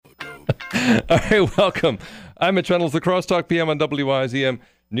All right, welcome. I'm Mitch Reynolds, the Crosstalk PM on WIZM,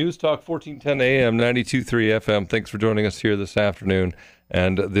 News Talk 1410 AM, 92.3 FM. Thanks for joining us here this afternoon.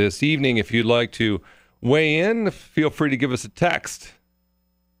 And this evening, if you'd like to weigh in, feel free to give us a text.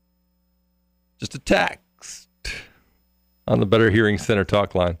 Just a text on the Better Hearing Center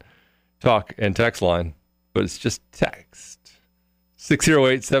talk and text line, but it's just text.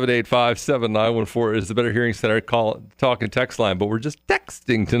 608-785-7914 is the Better Hearing Center talk and text line, but we're just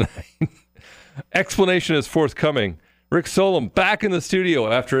texting tonight. Explanation is forthcoming. Rick Solem back in the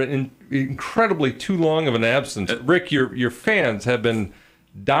studio after an incredibly too long of an absence. Rick, your fans have been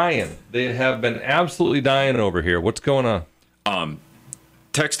dying. They have been absolutely dying over here. What's going on?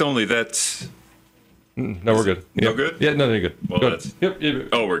 Text only, that's... No, we're good. No good? Yeah, no, you're good. Well, go that's... Yep.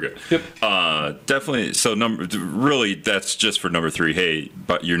 Oh, we're good. Yep. Definitely. So, really, that's just for number 3. Hey,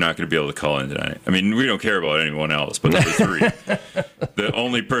 but you're not going to be able to call in tonight. I mean, we don't care about anyone else, but number 3, the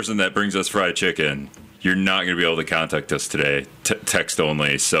only person that brings us fried chicken, you're not going to be able to contact us today. Text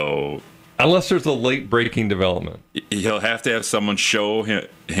only. So, unless there's a late breaking development, he'll have to have someone show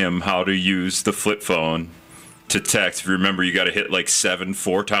him how to use the flip phone to text. If you remember, you got to hit like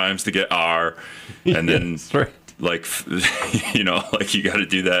 4 times to get R, and then right. like you got to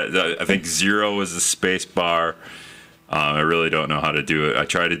do that. I think 0 is the space bar. I really don't know how to do it. I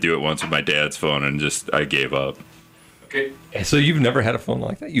tried to do it once with my dad's phone and I gave up. Okay. So you've never had a phone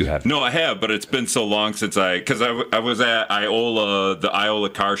like that? You have? No, I have, but it's been so long since because I was at Iola, the Iola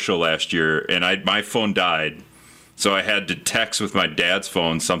Car Show last year, and my phone died. So I had to text with my dad's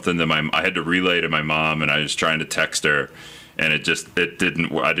phone something that I had to relay to my mom, and I was trying to text her, and I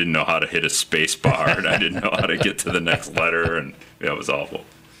didn't know how to hit a space bar, and I didn't know how to get to the next letter, and it was awful.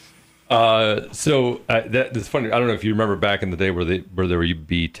 That's funny. I don't know if you remember back in the day where there would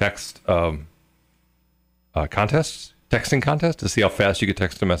be text contests, texting contests to see how fast you could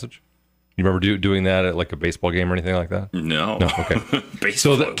text a message. You remember doing that at like a baseball game or anything like that? No. Okay.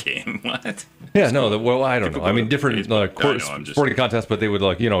 Baseball game? What? Yeah, no. Well, I don't know. I mean, different sporting contests, but they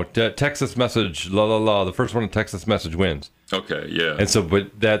would text this message, la la la. The first one to text this message wins. Okay, yeah. And so,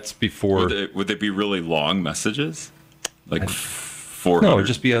 but that's before. Would they be really long messages? Like 400? No, it'd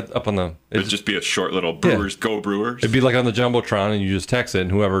just be up on the. It'd just be a short little Brewers, Go Brewers. It'd be like on the Jumbotron, and you just text it,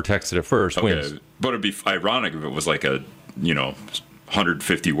 and whoever texted it first wins. But it'd be ironic if it was like a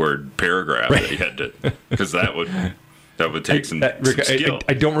 150-word paragraph that you had to, because that would take some skill.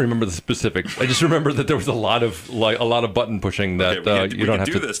 I don't remember the specifics. I just remember that there was a lot of button pushing that you don't have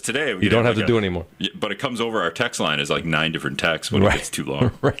to do this today. You don't have to do anymore. But it comes over our text line as like 9 different texts when it gets too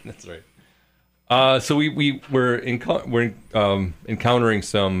long. Right, that's right. So we're encountering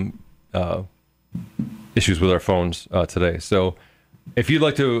some issues with our phones today. So if you'd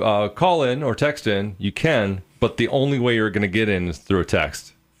like to call in or text in, you can. But the only way you're going to get in is through a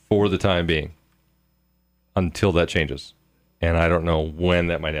text for the time being until that changes. And I don't know when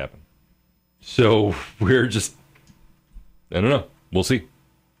that might happen. So we're just, I don't know. We'll see.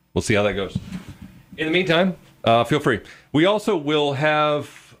 We'll see how that goes. In the meantime, feel free. We also will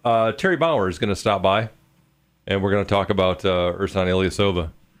have Terry Bauer is going to stop by. And we're going to talk about Ersan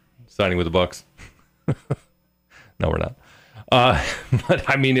Ilyasova signing with the Bucks. No, we're not. But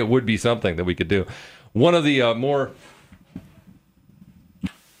I mean, it would be something that we could do. One of the more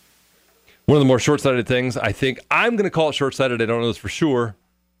short-sighted things, I think I'm going to call it short-sighted. I don't know this for sure,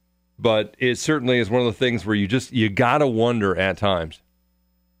 but it certainly is one of the things where you got to wonder at times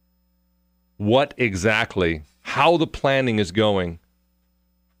how the planning is going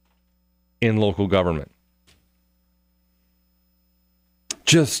in local government.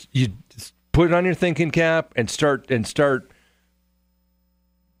 Just put it on your thinking cap and start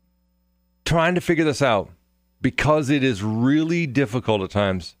trying to figure this out, because it is really difficult at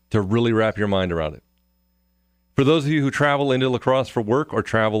times to really wrap your mind around it. For those of you who travel into La Crosse for work, or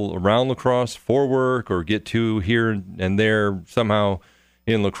travel around La Crosse for work, or get to here and there somehow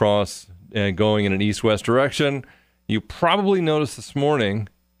in La Crosse and going in an east-west direction, you probably noticed this morning,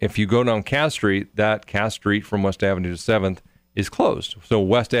 if you go down Cass Street, that Cass Street from West Avenue to 7th is closed. So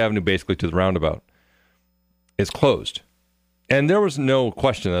West Avenue basically to the roundabout is closed. And there was no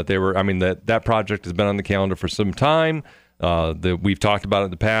question that that project has been on the calendar for some time. We've talked about it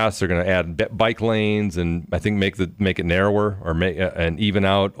in the past. They're going to add bike lanes and I think make it narrower and even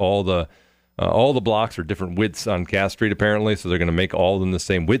out all the blocks are different widths on Cass Street apparently. So they're going to make all of them the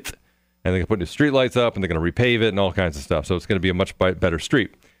same width, and they're going to put new street lights up, and they're going to repave it and all kinds of stuff. So it's going to be a much better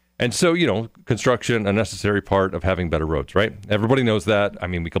street. And so, construction, a necessary part of having better roads, right? Everybody knows that. I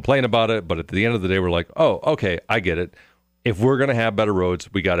mean, we complain about it, but at the end of the day, we're like, oh, okay, I get it. If we're going to have better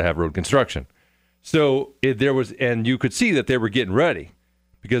roads, we got to have road construction. So and you could see that they were getting ready.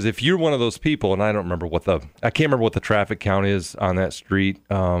 because if you're one of those people, and I can't remember what the traffic count is on that street.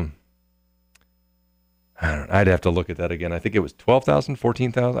 I'd have to look at that again. I think it was 12,000,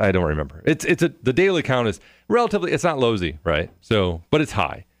 14,000. I don't remember. The daily count is relatively, it's not lousy, right? So, but it's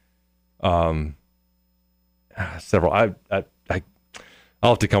high. Several, I'll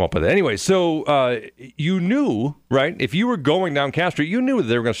have to come up with it. Anyway, so you knew, right? If you were going down Cass Street, you knew that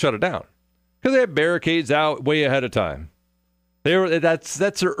they were going to shut it down because they had barricades out way ahead of time. That's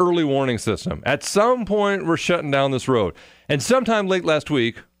their early warning system. At some point, we're shutting down this road. And sometime late last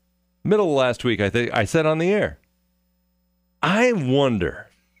week, middle of last week, I think I said on the air, I wonder,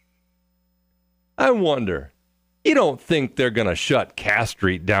 you don't think they're going to shut Cass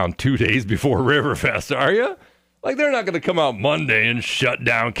Street down 2 days before Riverfest, are you? Like, they're not going to come out Monday and shut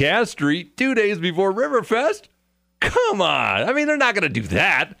down Cass Street 2 days before Riverfest? Come on. I mean, they're not going to do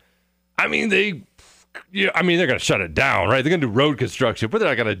that. I mean, they're going to shut it down, right? They're going to do road construction, but they're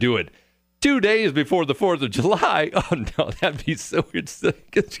not going to do it 2 days before the 4th of July. Oh, no, that'd be so weird. That's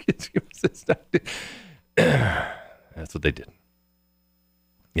what they did.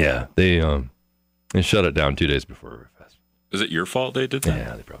 Yeah, they shut it down 2 days before Riverfest. Is it your fault they did that?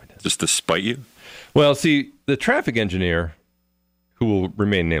 Yeah, they probably did. Just to spite you? Well, see, the traffic engineer, who will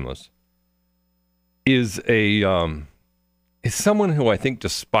remain nameless, is someone who I think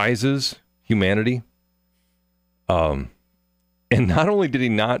despises humanity. And not only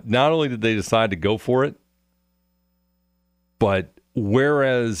did they decide to go for it, but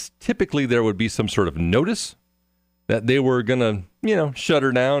whereas typically there would be some sort of notice that they were going to, shut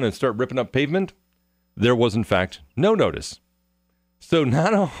her down and start ripping up pavement, there was in fact no notice. So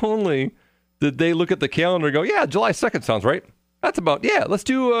not only did they look at the calendar and go, yeah, July 2nd sounds right. That's about, let's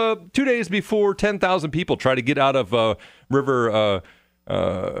do 2 days before 10,000 people try to get out of Riverside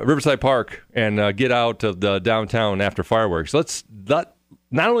Park and get out of the downtown after fireworks. Not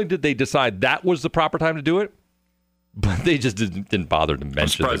only did they decide that was the proper time to do it, but they just didn't bother to mention it. I'm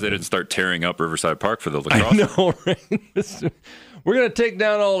surprised they didn't start tearing up Riverside Park for the lacrosse. I know, right? We're going to take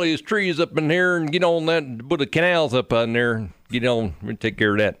down all these trees up in here and get on that, put the canals up in there, we're going to take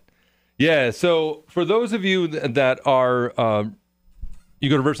care of that. Yeah, so for those of you that are, you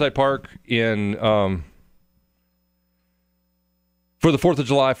go to Riverside Park in, for the 4th of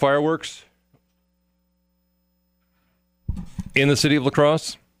July fireworks in the city of La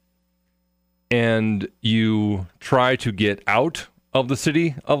Crosse, and you try to get out of the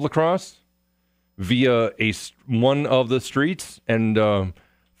city of La Crosse via one of the streets and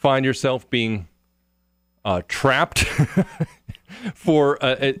find yourself being trapped for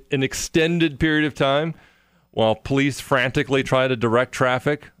an extended period of time while police frantically try to direct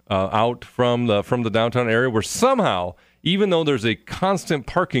traffic out from the downtown area, where somehow, even though there's a constant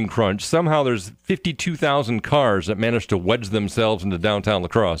parking crunch, somehow there's 52,000 cars that manage to wedge themselves into downtown La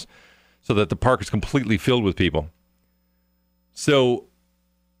Crosse so that the park is completely filled with people. So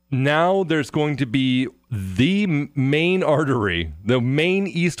now there's going to be the main artery, the main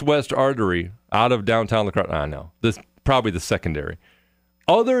east-west artery out of downtown La Crosse. No, this probably the secondary.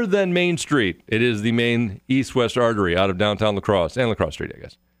 Other than Main Street, it is the main east-west artery out of downtown La Crosse and La Crosse Street, I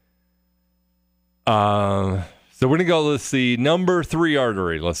guess. So we're going to go, let's see, number 3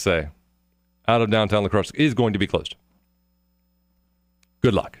 artery, let's say, out of downtown La Crosse is going to be closed.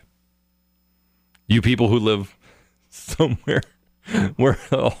 Good luck. You people who live somewhere where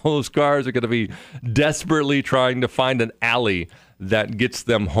all those cars are going to be desperately trying to find an alley that gets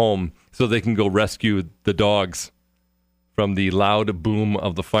them home so they can go rescue the dogs from the loud boom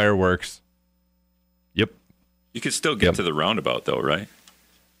of the fireworks. Yep. You can still get to the roundabout, though, right?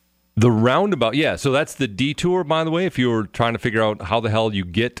 The roundabout, yeah. So that's the detour, by the way, if you're trying to figure out how the hell you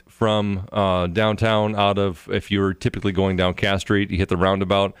get from downtown if you're typically going down Cass Street, you hit the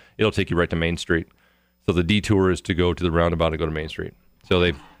roundabout, it'll take you right to Main Street. So the detour is to go to the roundabout and go to Main Street.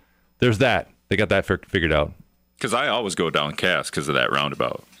 So there's that. They got that figured out. Because I always go down Cass because of that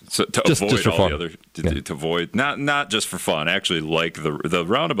roundabout. So to just avoid for all fun. the other, to avoid, not just for fun, actually, like the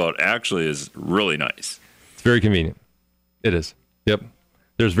roundabout actually is really nice. It's very convenient. It is. Yep.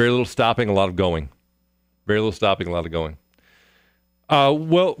 There's very little stopping, a lot of going. Very little stopping, a lot of going.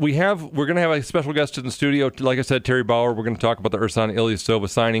 Well, we're going to have a special guest in the studio. Like I said, Terry Bauer. We're going to talk about the Ersan Ilyasova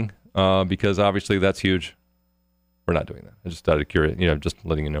signing because obviously that's huge. We're not doing that. I just started curious, just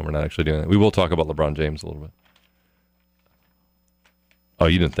letting you know we're not actually doing that. We will talk about LeBron James a little bit. Oh,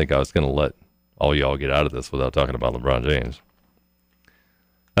 you didn't think I was going to let all y'all get out of this without talking about LeBron James.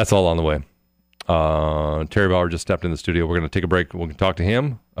 That's all on the way. Terry Bauer just stepped in the studio. We're going to take a break. We'll talk to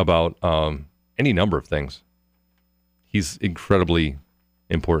him about any number of things. He's incredibly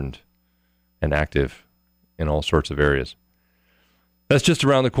important and active in all sorts of areas. That's just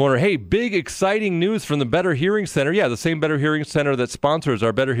around the corner. Hey, big exciting news from the Better Hearing Center. Yeah, the same Better Hearing Center that sponsors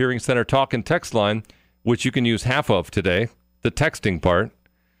our Better Hearing Center talk and text line, which you can use half of today, the texting part.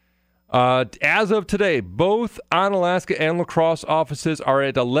 As of today, both Onalaska and La Crosse offices are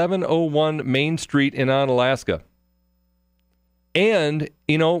at 1101 Main Street in Onalaska. And,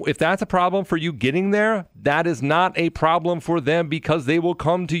 if that's a problem for you getting there, that is not a problem for them because they will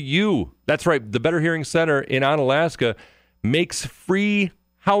come to you. That's right. The Better Hearing Center in Onalaska makes free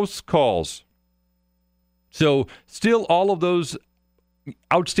house calls. So still all of those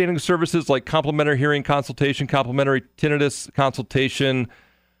outstanding services like complimentary hearing consultation, complimentary tinnitus consultation,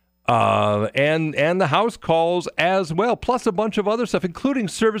 and the house calls as well, plus a bunch of other stuff, including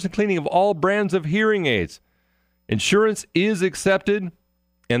service and cleaning of all brands of hearing aids. Insurance is accepted,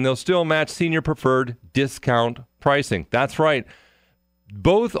 and they'll still match senior preferred discount pricing. That's right.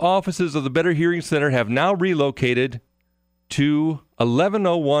 Both offices of the Better Hearing Center have now relocated to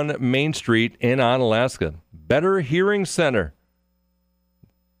 1101 Main Street in Onalaska. Better Hearing Center.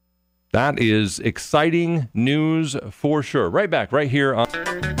 That is exciting news for sure. Right back, right here on...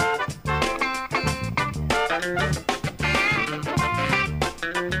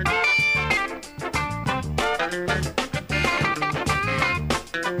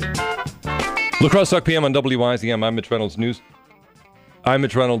 La Crosse Talk PM on WYZM. I'm Mitch Reynolds. I'm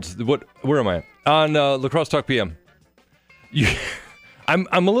Mitch Reynolds. Where am I? On La Crosse Talk PM. I'm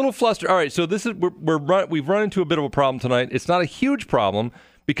a little flustered. All right, so this is we've run into a bit of a problem tonight. It's not a huge problem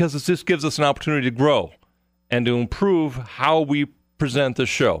because it just gives us an opportunity to grow and to improve how we present the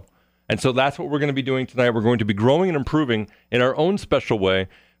show. And so that's what we're going to be doing tonight. We're going to be growing and improving in our own special way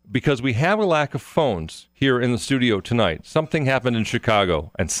because we have a lack of phones here in the studio tonight. Something happened in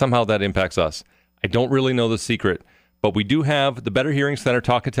Chicago, and somehow that impacts us. I don't really know the secret, but we do have the Better Hearing Center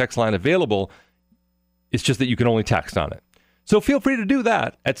talk and text line available. It's just that you can only text on it. So feel free to do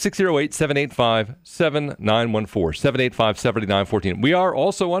that at 608-785-7914, 785-7914. We are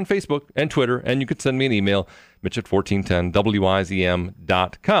also on Facebook and Twitter, and you can send me an email, Mitch at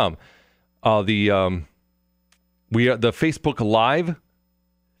 1410WYZM.com. The Facebook Live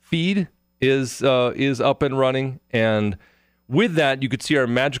feed is up and running, and with that, you could see our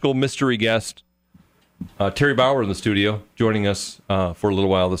magical mystery guest, Terry Bauer, in the studio, joining us for a little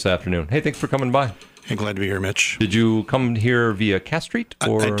while this afternoon. Hey, thanks for coming by. Hey, glad to be here, Mitch. Did you come here via Cass Street?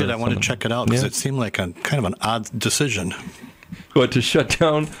 Or I did. I wanted to check it out because it seemed like kind of an odd decision. What, to shut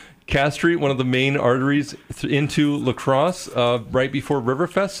down Cass Street, one of the main arteries into La Crosse, right before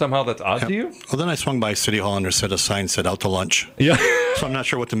Riverfest? Somehow that's odd to you? Well, then I swung by City Hall and there said a sign said out to lunch. Yeah. So I'm not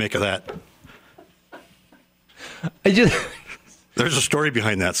sure what to make of that. There's a story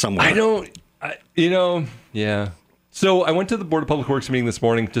behind that somewhere. Yeah. So I went to the Board of Public Works meeting this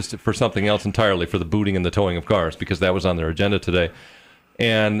morning just for something else entirely, for the booting and the towing of cars, because that was on their agenda today.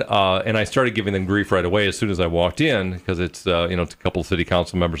 And I started giving them grief right away as soon as I walked in, because it's it's a couple of city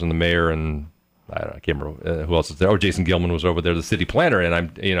council members and the mayor, and I can't remember who else is there. Oh, Jason Gilman was over there, the city planner, and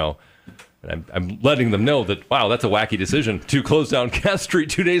I'm letting them know that, wow, that's a wacky decision to close down Cass Street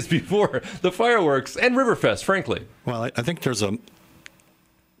 2 days before the fireworks and Riverfest, frankly. Well, I think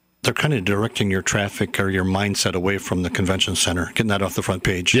they're kind of directing your traffic or your mindset away from the convention center, getting that off the front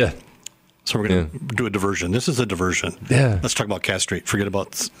page. Yeah. So we're going to do a diversion. This is a diversion. Yeah. Let's talk about Cass Street. Forget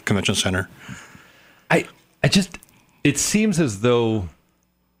about convention center. It seems as though,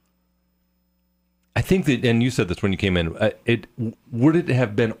 I think that, and you said this when you came in, would it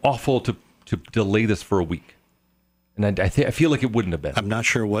have been awful to delay this for a week? And I feel like it wouldn't have been. I'm not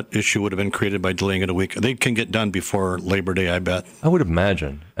sure what issue would have been created by delaying it a week. They can get done before Labor Day, I bet. I would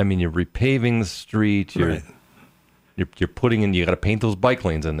imagine. I mean, you're repaving the street. You're putting in. You got to paint those bike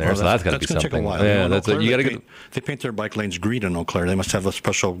lanes in there. Well, so that's got to be something. Take a while. Yeah, you got to get. They paint their bike lanes green in Eau Claire. They must have a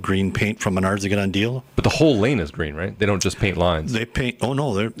special green paint from Menards to get on deal. But the whole lane is green, right? They don't just paint lines. They paint. Oh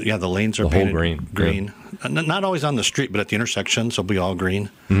no, the lanes are the painted whole green. Yeah. Not always on the street, but at the intersections, they'll be all green.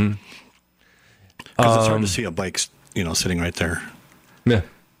 Mm-hmm. Because it's hard to see a bike, sitting right there. Yeah.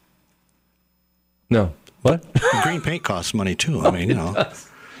 No. What? Green paint costs money too. I mean,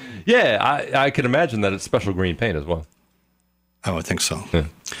 Yeah, I can imagine that it's special green paint as well. I would think so. Yeah.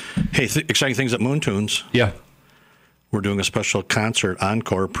 Hey, exciting things at Moon Tunes. Yeah. We're doing a special concert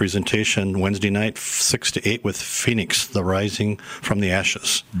encore presentation Wednesday night, 6 to 8, with Phoenix, the Rising from the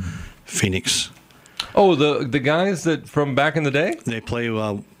Ashes. Mm-hmm. Phoenix. Oh, the guys that from back in the day? They play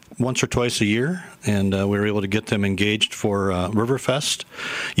once or twice a year, and we were able to get them engaged for Riverfest.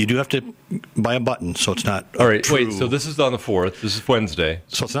 You do have to buy a button, so it's not All right, true. wait. So this is on the 4th. This is Wednesday.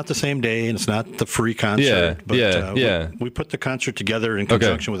 So it's not the same day, and it's not the free concert. Yeah, but, yeah. We put the concert together in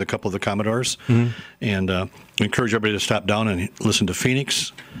conjunction with a couple of the Commodores, and we encourage everybody to stop down and listen to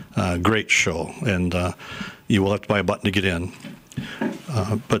Phoenix. Great show, and you will have to buy a button to get in.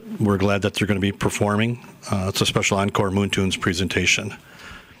 But we're glad that they're going to be performing. It's a special encore Moontunes presentation.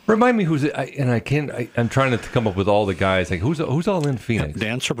 Remind me who's it, I'm trying to come up with all the guys. Like who's all in Phoenix?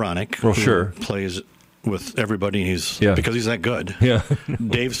 Dan Sobronic, Well, who sure. plays with everybody. Yeah. Because he's that good. Yeah.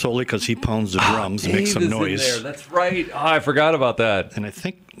 Dave Soley, because he pounds the drums and makes Dave some is noise. in there. That's right. Oh, I forgot about that. And I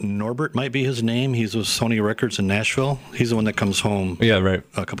think Norbert might be his name. He's with Sony Records in Nashville. He's the one that comes home Yeah, right.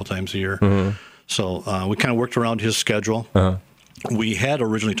 a couple times a year. So we kind of worked around his schedule. We had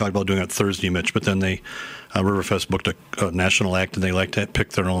originally talked about doing it Thursday, Mitch, but then Riverfest booked a national act, and they like to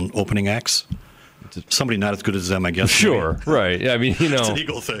pick their own opening acts. Somebody not as good as them, I guess. Sure, right. Yeah, I mean, It's an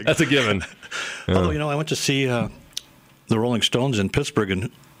Eagle thing. That's a given. Although, I went to see the Rolling Stones in Pittsburgh, and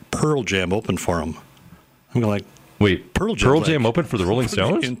Pearl Jam opened for them. I'm going like, Wait, Pearl Jam opened for the Rolling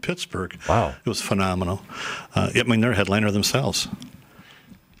Stones? in Pittsburgh. Wow. It was phenomenal. I mean, they're a headliner themselves.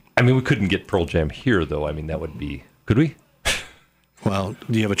 I mean, we couldn't get Pearl Jam here, though. I mean, that would be... Could we? Well,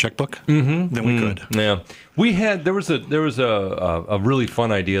 do you have a checkbook? Mm-hmm. Then we could. Yeah, we had. There was a really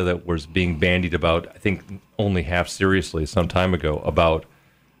fun idea that was being bandied about. I think only half seriously some time ago about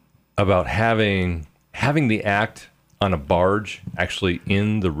having the act on a barge actually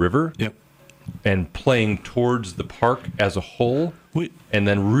in the river. Yep. And playing towards the park as a whole, and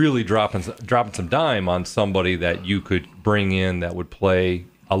then really dropping some dime on somebody that you could bring in that would play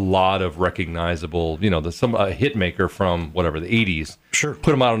a lot of recognizable, a hit maker from whatever the 80s. Sure.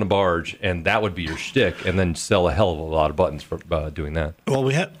 Put them out on a barge, and that would be your shtick, and then sell a hell of a lot of buttons for doing that. Well,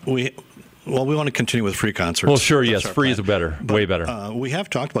 we want to continue with free concerts. Well, sure, That's yes, our free plan. is better, way better. We have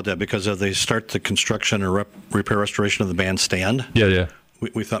talked about that because as they start the construction or repair restoration of the bandstand, Yeah.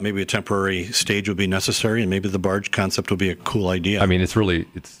 we thought maybe a temporary stage would be necessary, and maybe the barge concept would be a cool idea. I mean, it's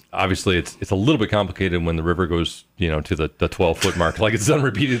obviously a little bit complicated when the river goes, to the 12-foot mark, like it's done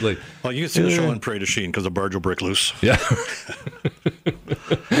repeatedly. Well, you can see the show in Prairie du Chien because the barge will break loose. Yeah.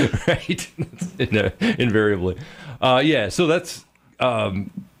 Right. Invariably. So that's.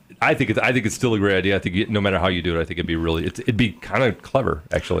 I think it's still a great idea. I think no matter how you do it, I think it'd be kind of clever,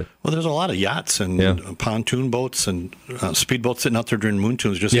 actually. Well, there's a lot of yachts and pontoon boats and speedboats sitting out there during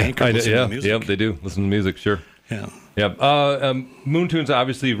Moontunes just anchored listening to music. Yeah, they do listen to music. Sure. Yeah. Yeah. Moontunes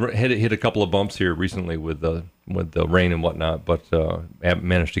obviously hit a couple of bumps here recently with the rain and whatnot, but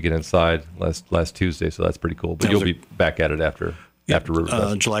managed to get inside last Tuesday, so that's pretty cool. But you'll be back at it after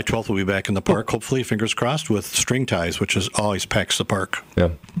Riverfest. July 12th, we'll be back in the park, hopefully, fingers crossed, with String Ties, which always packs the park. Yeah.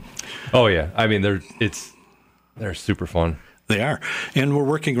 Oh, yeah. I mean, they're super fun. They are. And we're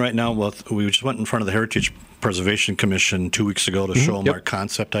working right now we just went in front of the Heritage Preservation Commission 2 weeks ago to show them our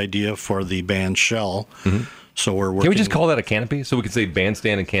concept idea for the band shell. Mm-hmm. So we're working. Can we just call that a canopy? So we can say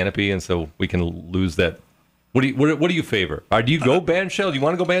bandstand and canopy, and so we can lose that. What do you favor? Do you go band shell? Do you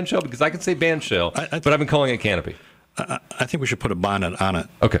want to go band shell? Because I can say band shell, but I've been calling it canopy. I think we should put a bonnet on it.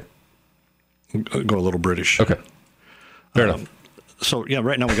 Okay. Go a little British. Okay. Fair enough. So yeah,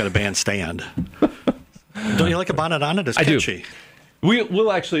 right now we got a bandstand. Don't you like a bonnet on it? It's catchy. I do.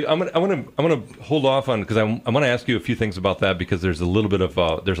 We'll actually. I'm gonna hold off on because I'm gonna ask you a few things about that because there's a little bit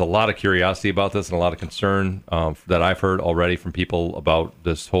of there's a lot of curiosity about this and a lot of concern that I've heard already from people about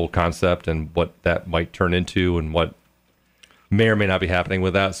this whole concept and what that might turn into and what may or may not be happening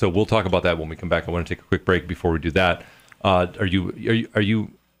with that. So we'll talk about that when we come back. I want to take a quick break before we do that. Are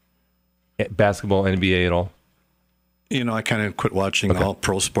you basketball, NBA at all? I kind of quit watching all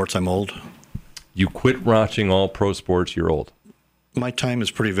pro sports. I'm old. You quit watching all pro sports. You're old. My time is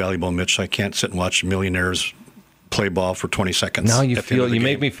pretty valuable, Mitch. I can't sit and watch millionaires play ball for 20 seconds. Now you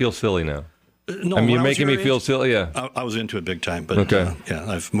make me feel silly now. No, I mean, you're making me feel silly. Yeah, I was into it big time, but okay.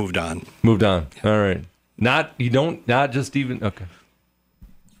 I've moved on. Moved on. Yeah. All right. Not just even okay.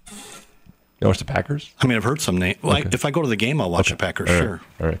 You watch the Packers? I mean, I've heard some names. Well, Okay. if I go to the game, I'll watch the Packers. All right. Sure.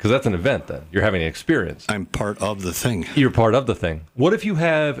 All right, because that's an event. Then you're having an experience. I'm part of the thing. You're part of the thing. What if you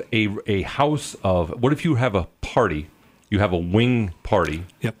have a house of? What if you have a party? You have a wing party.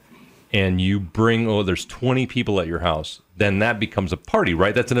 Yep. And you bring there's 20 people at your house. Then that becomes a party,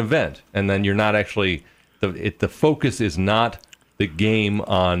 right? That's an event, and then you're not actually the focus is not the game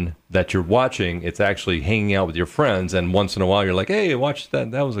on that you're watching. It's actually hanging out with your friends, and once in a while you're like, hey, watch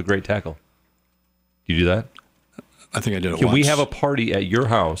that. That was a great tackle. Do you do that? I think I did it Can once. we have a party at your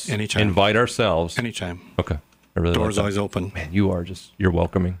house? Anytime. Invite ourselves. Anytime. Okay. I really Doors like always open. Man, you're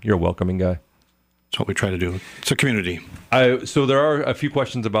welcoming. You're a welcoming guy. That's what we try to do. It's a community. So there are a few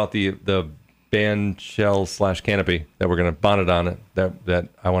questions about the band shell / canopy that we're going to bonnet on it that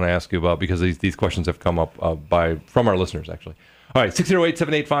I want to ask you about, because these questions have come up from our listeners, actually. All right,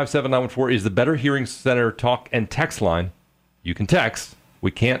 608-785-7914 is the Better Hearing Center talk and text line. You can text.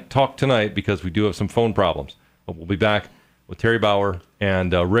 We can't talk tonight because we do have some phone problems. But we'll be back with Terry Bauer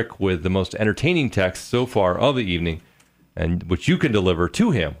and Rick with the most entertaining text so far of the evening, and which you can deliver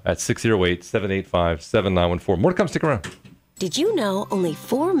to him at 608-785-7914. More to come. Stick around. Did you know only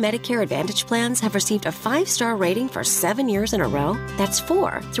 4 Medicare Advantage plans have received a 5-star rating for 7 years in a row? That's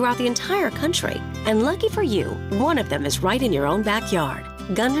 4 throughout the entire country. And lucky for you, one of them is right in your own backyard.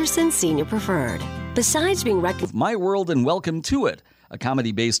 Gunderson Senior Preferred. Besides being recognized... My World and Welcome to It, a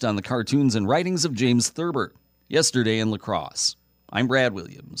comedy based on the cartoons and writings of James Thurber. Yesterday in La Crosse. I'm Brad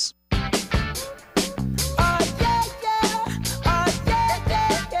Williams.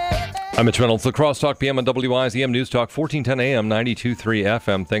 I'm Mitch Reynolds, the Crosstalk PM on WIZM News Talk, 1410 AM, 92.3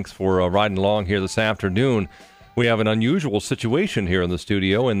 FM. Thanks for riding along here this afternoon. We have an unusual situation here in the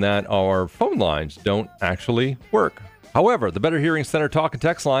studio in that our phone lines don't actually work. However, the Better Hearing Center talk and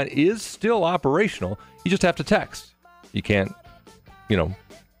text line is still operational. You just have to text. You can't,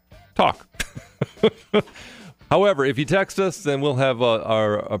 talk. However, if you text us, then we'll have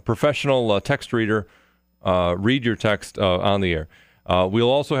our professional text reader read your text on the air. We'll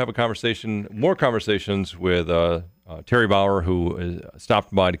also have more conversations with Terry Bauer, who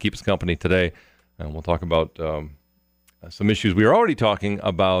stopped by to keep us company today. And we'll talk about some issues. We are already talking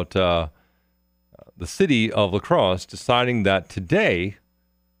about the city of La Crosse deciding that today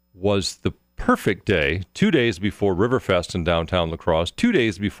was the perfect day, 2 days before Riverfest in downtown La Crosse, 2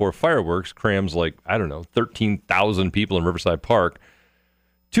 days before fireworks crams 13,000 people in Riverside Park.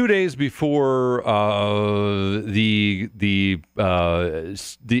 2 days before the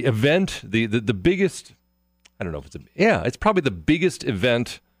event, the biggest, I don't know if it's probably the biggest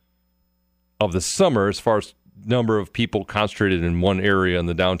event of the summer as far as number of people concentrated in one area in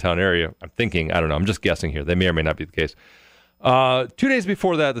the downtown area. I'm thinking, I don't know, I'm just guessing here. They may or may not be the case. 2 days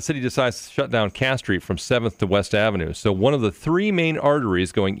before that, the city decides to shut down Cass Street from 7th to West Avenue. So one of the 3 main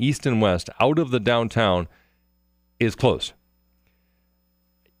arteries going east and west out of the downtown is closed.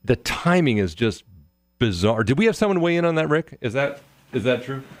 The timing is just bizarre. Did we have someone weigh in on that, Rick? Is that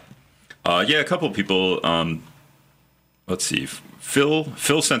true? Yeah, a couple of people. Let's see.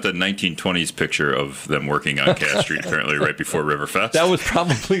 Phil sent a 1920s picture of them working on Cass Street currently right before Riverfest. That was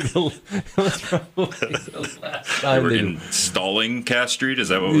probably the last time they were installing Cass Street. Is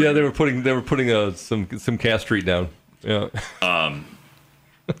that what? Yeah, they were putting some Cass Street down. Yeah.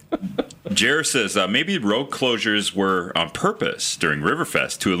 Jer says maybe road closures were on purpose during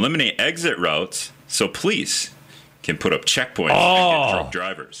Riverfest to eliminate exit routes so police can put up checkpoints and get drunk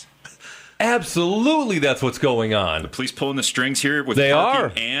drivers. Absolutely, that's what's going on. The police pulling the strings here with they parking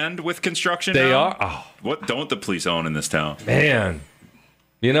are. And with construction. They now? are. Oh. What don't the police own in this town? Man,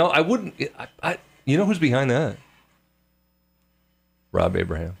 I wouldn't. You know who's behind that? Rob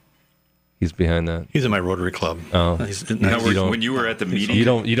Abraham. He's behind that. He's in my Rotary Club. Oh, when you were at the meeting, you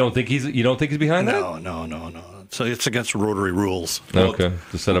don't think he's behind that? No. So it's against Rotary rules. Okay,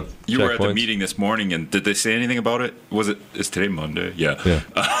 to set up. You were at the meeting this morning, and did they say anything about it? Is today Monday? Yeah.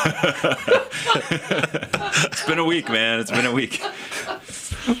 It's been a week, man. It's been a week.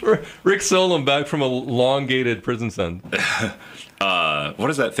 Rick Solom back from a elongated prison sentence. What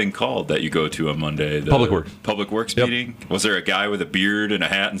is that thing called that you go to on Monday? The Public Works meeting? Was there a guy with a beard and a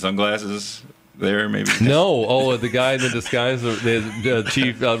hat and sunglasses there, maybe? No. Oh, the guy in the disguise, the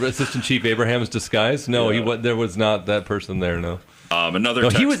chief, Assistant Chief Abraham's disguise? No, there was not that person there, no.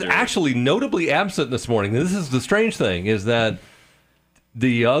 He was actually notably absent this morning. This is the strange thing, is that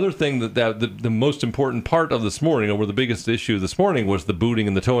the other thing that the most important part of this morning, or the biggest issue this morning, was the booting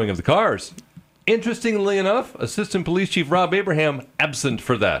and the towing of the cars. Interestingly enough, Assistant Police Chief Rob Abraham absent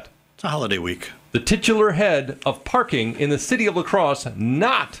for that. It's a holiday week. The titular head of parking in the city of La Crosse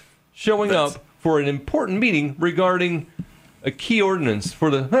not showing up for an important meeting regarding a key ordinance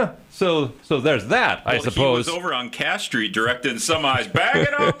for the... So there's that, I suppose. He was over on Cass Street directing semis. Back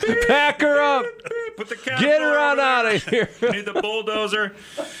it up! Back her up! Put the get her on out of here! You need the bulldozer.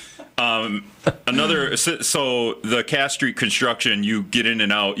 So the Cass Street construction, you get in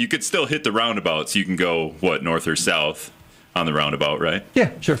and out. You could still hit the roundabout, so you can go, north or south on the roundabout, right?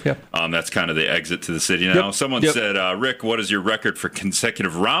 Yeah, sure, yeah. That's kind of the exit to the city now. Yep. Someone said, Rick, what is your record for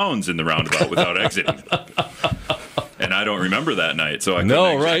consecutive rounds in the roundabout without exiting? And I don't remember that night, so I No,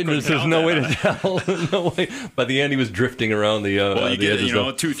 couldn't right? couldn't There's tell no way that. to tell. No way. By the end, he was drifting around the. Well, you the get, edges you know,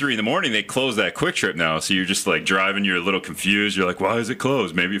 of- 2, 3 in the morning, they close that Quick Trip now, so you're just like driving, you're a little confused. You're like, why is it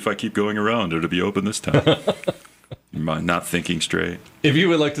closed? Maybe if I keep going around, it'll be open this time. You're not thinking straight. If you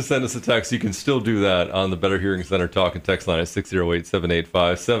would like to send us a text, you can still do that on the Better Hearing Center talk and text line at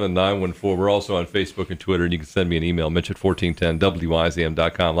 608-785-7914. We're also on Facebook and Twitter, and you can send me an email, Mitch at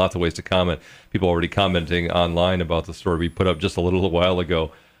 1410wizm.com. Lots of ways to comment. People already commenting online about the story we put up just a little while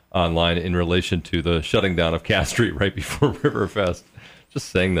ago online in relation to the shutting down of Cass Street right before Riverfest. Just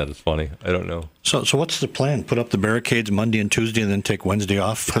saying that is funny. I don't know. So what's the plan? Put up the barricades Monday and Tuesday and then take Wednesday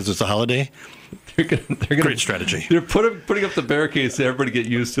off because it's a holiday? They're gonna, Great strategy. They're putting up the barricades so everybody get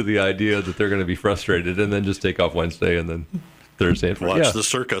used to the idea that they're going to be frustrated and then just take off Wednesday and then Thursday. Watch the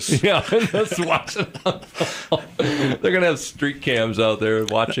circus. Yeah, let's watch it. They're going to have street cams out there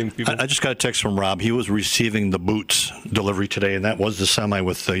watching people. I just got a text from Rob. He was receiving the boots delivery today, and that was the semi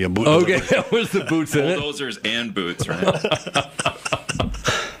with the boot Okay, delivery. that was the boots in it. Bulldozers and boots, right?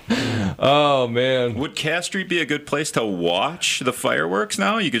 Oh, man. Would Cass Street be a good place to watch the fireworks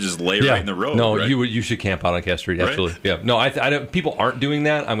now? You could just lay right in the road. No, right? you should camp out on Cass Street, Right? absolutely. Yeah. No, I don't, people aren't doing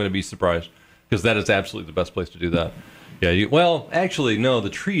that. I'm going to be surprised because that is absolutely the best place to do that. Yeah. Well, actually, no. The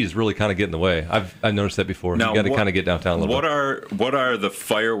trees really kind of get in the way. I've noticed that before. Now, You got to kind of get downtown a little bit. What are the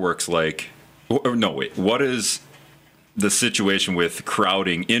fireworks like? No, wait. What is the situation with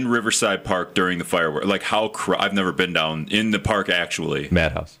crowding in Riverside Park during the fireworks? Like I've never been down in the park actually.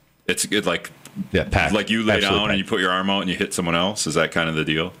 Madhouse. It's like packed. like you lay Absolutely down and you packed. put your arm out and you hit someone else. Is that kind of the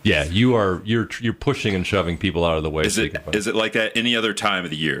deal? Yeah, you're pushing and shoving people out of the way. Is it like that any other time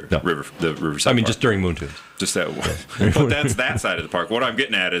of the year? No. The Riverside. I mean, Park? just during moon tunes. Just that one. But that's that side of the park. What I'm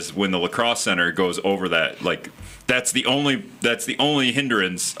getting at is when the lacrosse center goes over that, like that's the only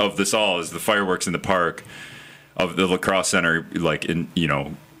hindrance of this all is the fireworks in the park of the lacrosse center, like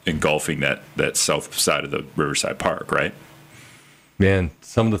engulfing that south side of the Riverside Park, right? Man,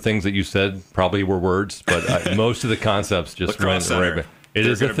 some of the things that you said probably were words, but most of the concepts just Lacrosse went center. right. It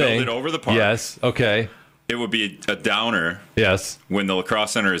They're is a gonna build thing. it over the park. Yes. Okay. It would be a downer Yes. when the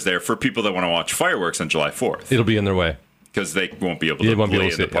lacrosse center is there for people that want to watch fireworks on July 4th. It'll be in their way. Because they won't be able to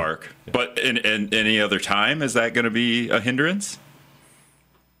play in the park. Yeah. But in any other time, is that going to be a hindrance?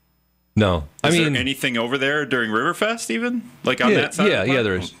 No. Is there anything over there during Riverfest even? Like on that side? Yeah,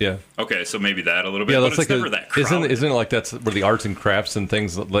 there is. Yeah. Okay, so maybe that a little bit. Yeah, but that's it's like never that crowded. isn't it like that's where the arts and crafts and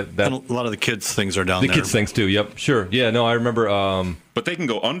things like that? And a lot of the kids' things are down The there. kids things too. Yep. Sure. Yeah. No, I remember. But they can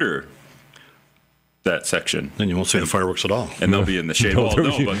go under that section. Then you won't see the fireworks at all. And they'll be in the shade. Well,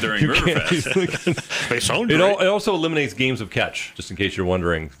 no, but during Riverfest. They sound It great. also eliminates games of catch, just in case you're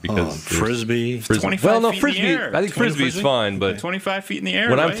wondering. Because Frisbee. 25 well, no, feet in the frisbee. air. I think frisbee's fine, but 25 feet in the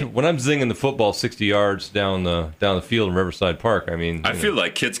air, when right? I'm zinging the football 60 yards down the field in Riverside Park, I mean, I feel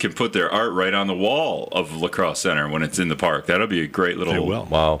like kids can put their art right on the wall of Lacrosse Center when it's in the park. That'll be a great They little will.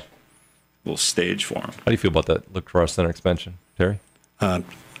 wow. little stage for them. How do you feel about that Lacrosse Center expansion, Terry?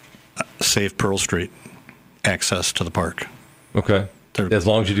 Save Pearl Street access to the park. Okay. As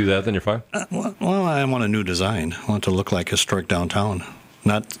long as you do that, then you're fine. Well, I want a new design. I want it to look like historic downtown.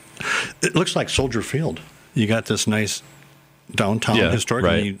 It looks like Soldier Field. You got this nice downtown historic,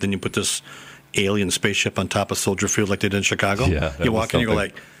 right. and then you put this alien spaceship on top of Soldier Field like they did in Chicago. Yeah, that you was walk in, you go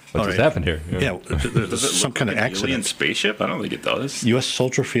something. like, What all just right. happened here? Yeah, there's some kind of Alien accident. spaceship? I don't think it does. U.S.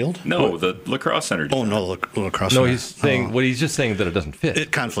 Soldier Field? No, the Lacrosse Center. Oh, no, lacrosse. No, Center. he's saying he's just saying that it doesn't fit.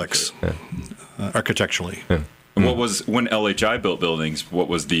 It conflicts architecturally. Yeah. And what was when LHI built buildings? What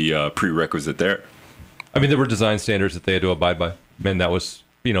was the prerequisite there? I mean, there were design standards that they had to abide by, and that was,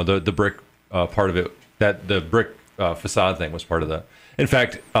 the brick part of it. That the brick facade thing was part of that. In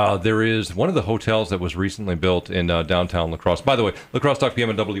fact, there is one of the hotels that was recently built in downtown La Crosse. By the way, La Crosse Talk PM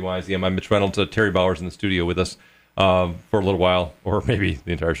and WYZM. I'm Mitch Reynolds. Terry Bowers in the studio with us for a little while, or maybe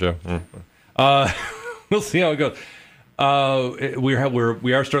the entire show. We'll see how it goes. We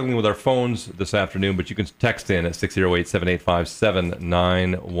are struggling with our phones this afternoon, but you can text in at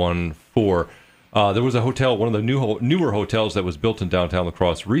 608-785-7914. There was a hotel, one of the newer hotels that was built in downtown La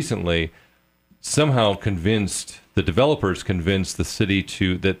Crosse recently, somehow the developers convinced the city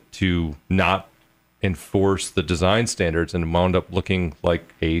to not enforce the design standards and wound up looking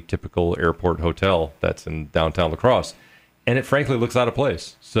like a typical airport hotel that's in downtown La Crosse. And it frankly looks out of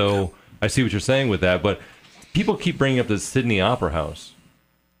place. So I see what you're saying with that, but people keep bringing up the Sydney Opera House.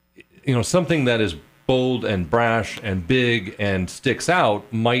 Something that is bold and brash and big and sticks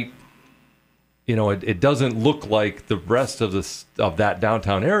out might, it doesn't look like the rest of that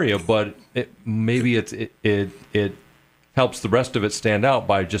downtown area, but maybe it helps the rest of it stand out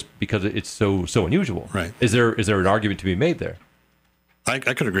by just because it's so unusual. Right. Is there an argument to be made there? I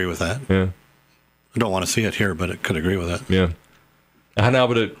could agree with that. Yeah. I don't want to see it here, but I could agree with it. Yeah. How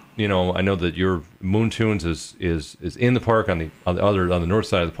about it? I know that your Moon Tunes is in the park on the north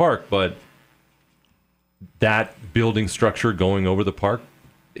side of the park, but that building structure going over the park,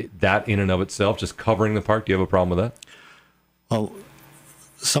 that in and of itself, just covering the park, do you have a problem with that? Well,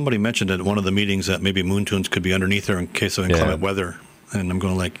 somebody mentioned at one of the meetings that maybe Moon Tunes could be underneath there in case of inclement weather. And I'm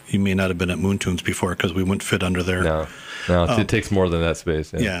going you may not have been at Moon Tunes before because we wouldn't fit under there. No, it takes more than that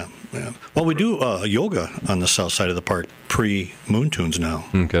space. Yeah. Well, we do yoga on the south side of the park pre-Moon Tunes now.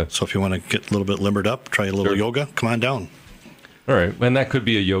 Okay. So if you want to get a little bit limbered up, try a little yoga, come on down. All right. And that could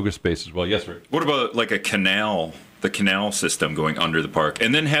be a yoga space as well. Yes, Rick. What about like a canal, the canal system going under the park,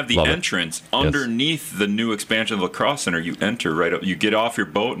 and then have the entrance underneath the new expansion of the Lacrosse Center? You enter right up, you get off your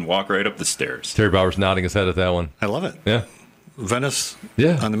boat and walk right up the stairs. Terry Bauer's nodding his head at that one. I love it. Yeah. Venice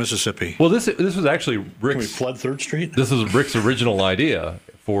on the Mississippi. Well, this was actually Rick's. Can we flood 3rd Street? This was Rick's original idea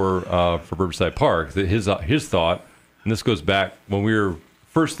for Riverside Park. His thought, and this goes back when we were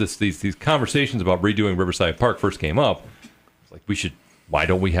first these conversations about redoing Riverside Park first came up. It's like why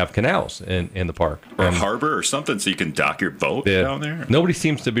don't we have canals in the park or a harbor or something so you can dock your boat down there? Nobody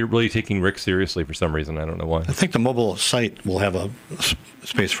seems to be really taking Rick seriously for some reason. I don't know why. I think the mobile site will have a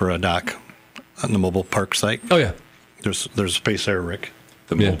space for a dock on the mobile park site. Oh yeah. There's space there, Rick.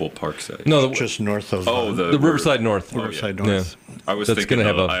 The mobile park site. No, just north of the Riverside North. Riverside North. Yeah. I was thinking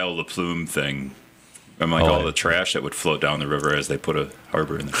of the Isle of Plume thing. And all the trash that would float down the river as they put a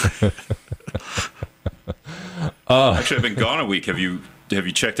harbor in there. Actually, I've been gone a week. Have you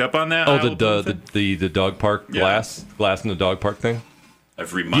checked up on that? Oh, the dog park glass in the dog park thing.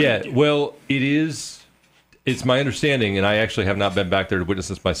 I've reminded you. Well, it is. It's my understanding, and I actually have not been back there to witness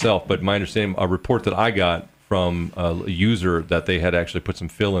this myself. But my understanding, a report that I got from a user that they had actually put some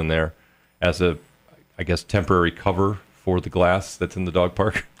fill in there as a, I guess, temporary cover for the glass that's in the dog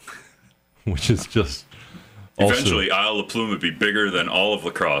park, which is just. Eventually, Isle of Plume would be bigger than all of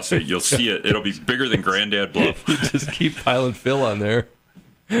Lacrosse. You'll see it. It'll be bigger than Grandad Bluff. You just keep piling fill on there.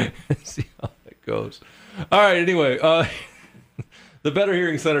 See how that goes. All right, anyway. The Better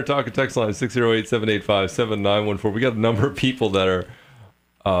Hearing Center talk and text line 608-785-7914. We got a number of people that are,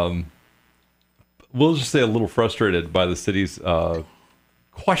 we'll just say a little frustrated by the city's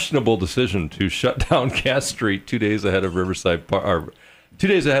questionable decision to shut down Cass Street 2 days ahead of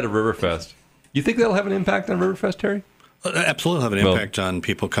Riverfest. You think that'll have an impact on Riverfest, Terry? Absolutely have an impact on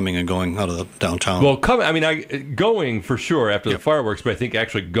people coming and going out of the downtown. Well, going for sure after the fireworks, but I think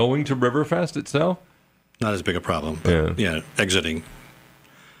actually going to Riverfest itself? Not as big a problem. Yeah, exiting.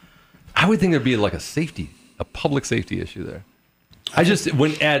 I would think there'd be like a public safety issue there.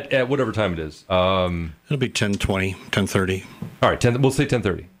 When at whatever time it is. It'll be 10:20, 10:30. All right, we'll say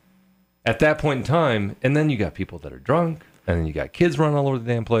 10:30. At that point in time, and then you got people that are drunk, and then you got kids running all over the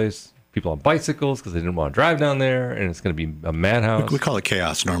damn place. People on bicycles because they didn't want to drive down there, and it's going to be a madhouse. We call it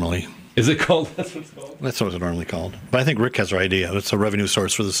chaos normally. Is it called? That's what it's called? That's what it's normally called. But I think Rick has the idea. It's a revenue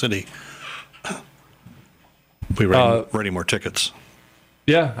source for the city. We writing more tickets.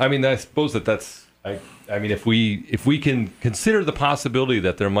 Yeah, I suppose that's. If we can consider the possibility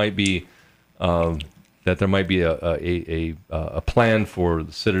that there might be a plan for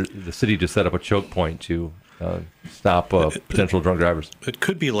the city to set up a choke point to stop potential drunk drivers. It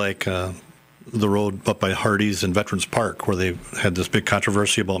could be like the road up by Hardee's in Veterans Park, where they had this big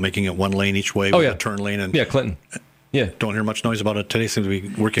controversy about making it one lane each way with a turn lane. And Clinton. Yeah, don't hear much noise about it today. Seems to be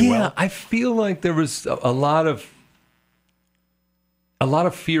working well. Yeah, I feel like there was a lot of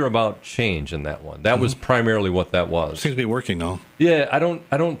fear about change in that one. That was primarily what that was. Seems to be working though. Yeah, I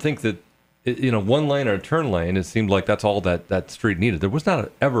don't think that one lane or a turn lane. It seemed like that's all that street needed. There was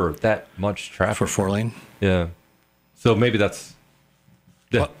not ever that much traffic for 4-lane. Yeah, so maybe that's.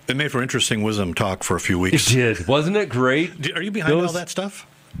 Yeah. Well, it made for interesting wisdom talk for a few weeks. It did, wasn't it great? Are you behind all that stuff?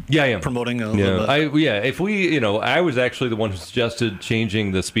 Yeah, I am. Promoting a little bit. If we, I was actually the one who suggested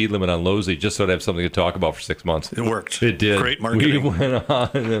changing the speed limit on Losey just so I'd have something to talk about for 6 months. It worked. It did. Great marketing. We went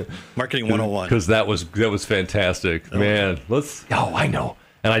on. Marketing 101. Because that was fantastic. Oh. Man, I know.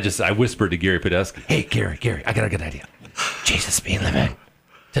 And I whispered to Gary Podesky, hey, Gary, I got a good idea. Change the speed limit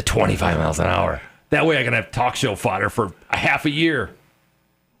to 25 miles an hour. That way I can have talk show fodder for a half a year.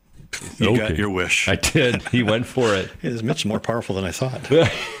 You got your wish. I did. He went for it. Is Mitch more powerful than I thought?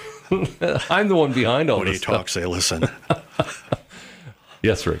 I'm the one behind all this this stuff. When he talks, say, listen.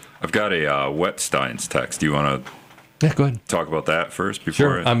 Yes, Rick. I've got a Wet Steins text. Do you want to go ahead. Talk about that first?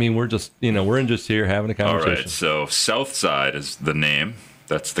 Sure. We're just, we're just here having a conversation. All right. So Southside is the name.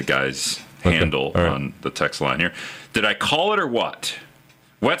 That's the guy's handle on the text line here. Did I call it or what?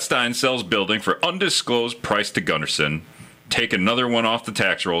 Wetstein sells building for undisclosed price to Gunderson. Take another one off the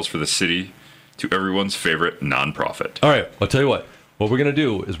tax rolls for the city to everyone's favorite nonprofit. All right, I'll tell you what. What we're going to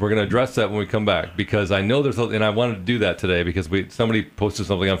do is we're going to address that when we come back, because I know and I wanted to do that today because somebody posted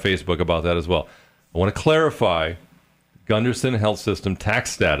something on Facebook about that as well. I want to clarify Gunderson Health System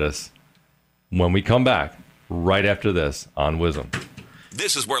tax status when we come back right after this on WIZM.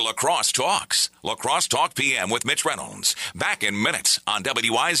 This is where La Crosse talks. La Crosse Talk PM with Mitch Reynolds. Back in minutes on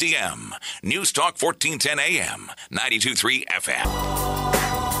WYZM. News Talk 1410 AM, 92.3 FM.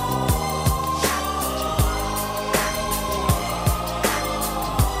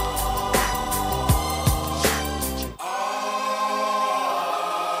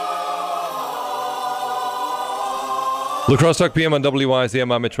 La Crosse Talk PM on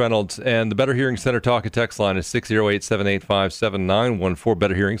WYZM. I'm Mitch Reynolds, and the Better Hearing Center talk and text line is 608-785-7914.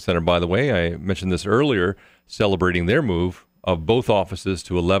 Better Hearing Center, by the way, I mentioned this earlier, celebrating their move of both offices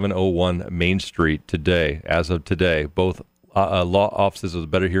to 1101 Main Street today. As of today, both law offices of the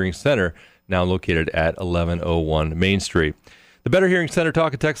Better Hearing Center now located at 1101 Main Street. The Better Hearing Center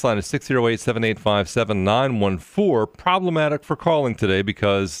talk and text line is 608-785-7914. Problematic for calling today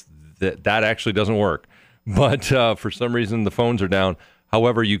because that actually doesn't work. But for some reason, the phones are down.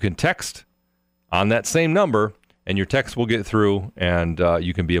 However, you can text on that same number, and your text will get through, and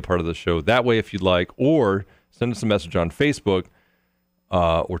you can be a part of the show that way if you'd like, or send us a message on Facebook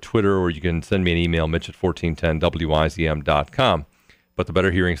or Twitter, or you can send me an email, mitch@1410wyzm.com. But the Better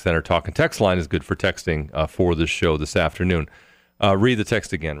Hearing Center talk and text line is good for texting for this show this afternoon. Read the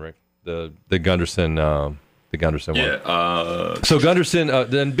text again, Rick. The Gunderson one. So Gunderson,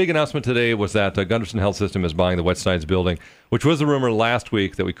 the big announcement today was that Gunderson Health System is buying the Wetsteins building, which was a rumor last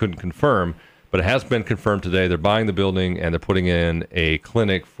week that we couldn't confirm, but it has been confirmed today. They're buying the building, and they're putting in a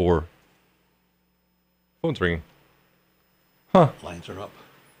clinic for... Phone's ringing. Huh. Lines are up.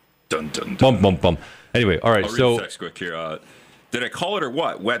 Dun, dun, dun. Bum, bum, bum. Anyway, all right, I'll read the text quick here. Did I call it or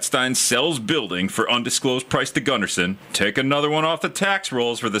what? Wetstein sells building for undisclosed price to Gunderson. Take another one off the tax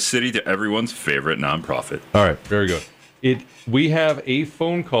rolls for the city to everyone's favorite nonprofit. All right, very good. We have a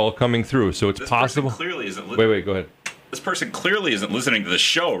phone call coming through, so it's possible. Clearly isn't wait, go ahead. This person clearly isn't listening to the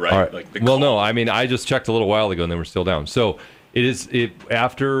show, right? All right. No, I mean, I just checked a little while ago, and they were still down. So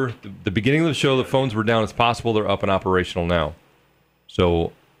after the beginning of the show, the phones were down. It's possible they're up and operational now.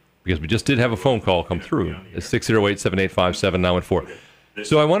 So... because we just did have a phone call come through. It's 608-785-7914.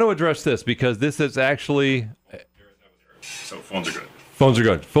 So I want to address this because this is actually... So phones are good. Phones are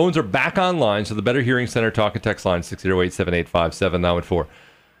good. Phones are back online, so the Better Hearing Center talk and text line, 608-785-7914.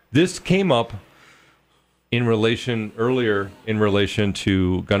 This came up earlier in relation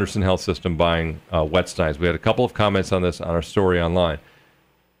to Gunderson Health System buying Wetsteins. We had a couple of comments on this on our story online.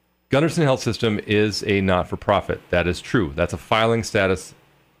 Gunderson Health System is a not-for-profit. That is true. That's a filing status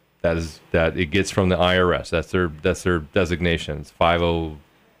that it gets from the IRS. That's their designations,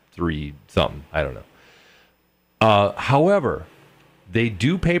 503 something. I don't know. However, they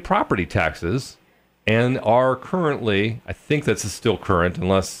do pay property taxes and are currently, I think that's still current,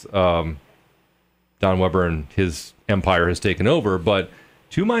 unless Don Weber and his empire has taken over. But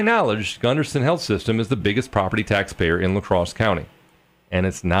to my knowledge, Gunderson Health System is the biggest property taxpayer in La Crosse County, and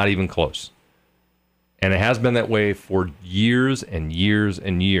it's not even close. And it has been that way for years and years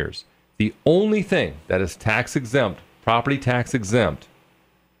and years. The only thing that is tax exempt, property tax exempt,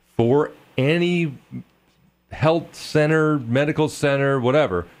 for any health center, medical center,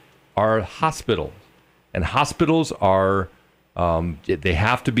 whatever, are hospitals. And hospitals are, they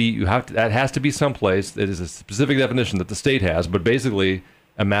have to be, that has to be someplace. It is a specific definition that the state has, but basically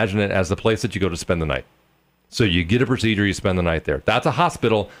imagine it as the place that you go to spend the night. So you get a procedure, you spend the night there. That's a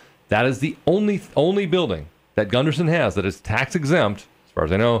hospital. That is the only building that Gunderson has that is tax exempt, as far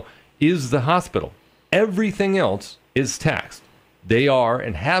as I know, is the hospital. Everything else is taxed. They are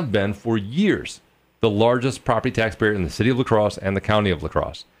and have been for years the largest property taxpayer in the city of La Crosse and the county of La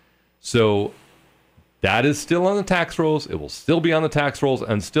Crosse. So that is still on the tax rolls. It will still be on the tax rolls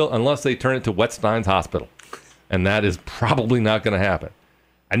unless they turn it to Wetsteins Hospital. And that is probably not going to happen.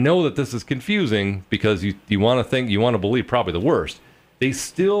 I know that this is confusing because you want to believe probably the worst. They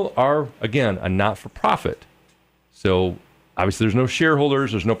still are, again, a not-for-profit. So obviously there's no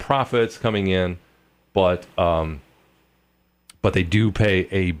shareholders, there's no profits coming in, but they do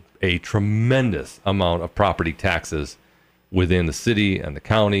pay a tremendous amount of property taxes within the city and the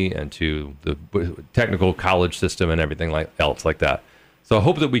county and to the technical college system and everything else like that. So I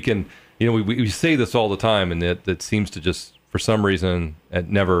hope that we can, we say this all the time, and that seems to just, for some reason, it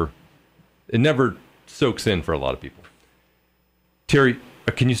never soaks in for a lot of people. Terry,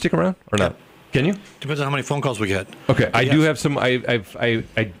 Can you stick around or not? Can you? Depends on how many phone calls we get. Okay, I Yes. do have some. I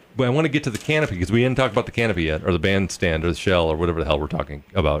want to get to the canopy because we didn't talk about the canopy yet, or the bandstand, or the shell, or whatever the hell we're talking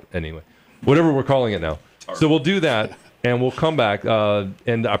about. Anyway, whatever we're calling it now. So we'll do that, and we'll come back.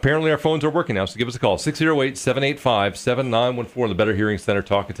 And apparently our phones are working now, so give us a call 608-785-7914, the Better Hearing Center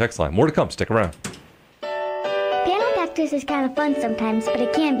talk and text line. More to come. Stick around. Piano practice is kind of fun sometimes, but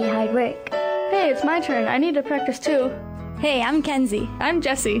it can be hard work. Hey, it's my turn. I need to practice too. Hey, I'm Kenzie. I'm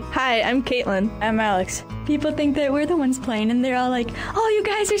Jesse. Hi, I'm Caitlin. I'm Alex. People think that we're the ones playing, and they're all like, oh, you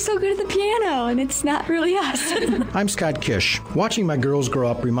guys are so good at the piano, and it's not really us. I'm Scott Kish. Watching my girls grow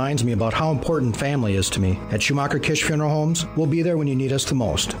up reminds me about how important family is to me. At Schumacher Kish Funeral Homes, we'll be there when you need us the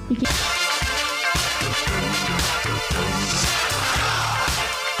most.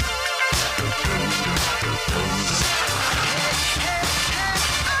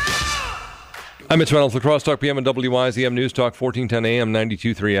 I'm Mitch Reynolds, Lacrosse Talk PM and WIZM News Talk 1410 AM,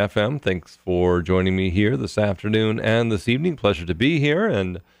 92.3 FM. Thanks for joining me here this afternoon and this evening. Pleasure to be here,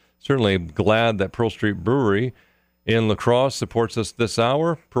 and certainly glad that Pearl Street Brewery in La Crosse supports us this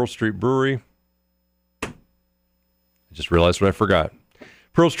hour. Pearl Street Brewery. I just realized what I forgot.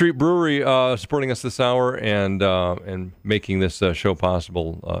 Pearl Street Brewery supporting us this hour and making this show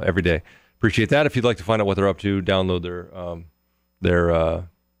possible every day. Appreciate that. If you'd like to find out what they're up to, download their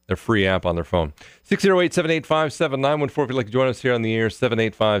free app on their phone. 608-785-7914 if you'd like to join us here on the air.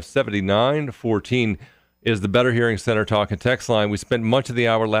 785-7914 is the Better Hearing Center talk and text line. We spent much of the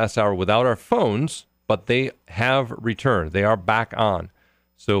last hour without our phones, but they have returned. They are back on.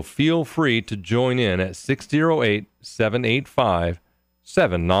 So feel free to join in at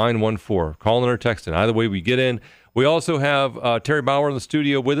 608-785-7914. Calling or texting. Either way we get in. We also have Terry Bauer in the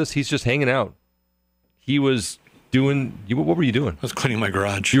studio with us. He's just hanging out. He was what were you doing? I was cleaning my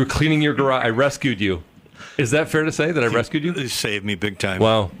garage. You were cleaning your garage. I rescued you. Is that fair to say that I rescued you? You saved me big time.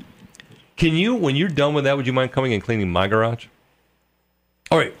 Wow. Can you, when you're done with that, would you mind coming and cleaning my garage?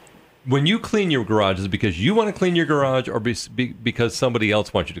 All right. When you clean your garage, is it because you want to clean your garage or because somebody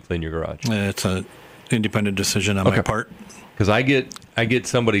else wants you to clean your garage? It's an independent decision on my part. Because I get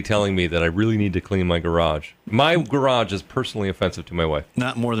somebody telling me that I really need to clean my garage. My garage is personally offensive to my wife.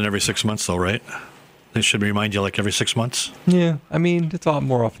 Not more than every 6 months, though, right? They should remind you like every 6 months. Yeah, I mean, it's a lot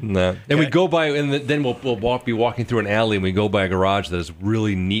more often than that. And we go by, and then we'll be walking through an alley, and we go by a garage that is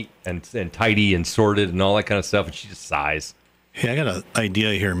really neat and tidy and sorted and all that kind of stuff, and she just sighs. Hey, I got an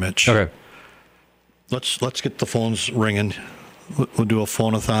idea here, Mitch. Okay. Let's get the phones ringing. We'll do a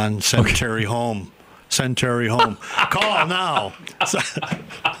phone-a-thon. Send Terry home. Send Terry home. Call now.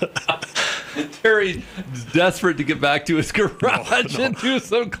 Terry's desperate to get back to his garage and do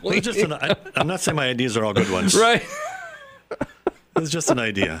some cleaning. I'm not saying my ideas are all good ones. Right. It's just an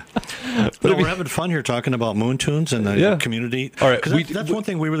idea. But we're having fun here talking about Moon Tunes and the community. All right. That's one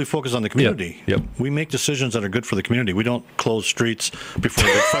thing we really focus on, the community. Yep. We make decisions that are good for the community. We don't close streets before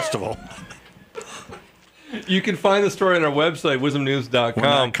the festival. You can find the story on our website, wisdomnews.com. We're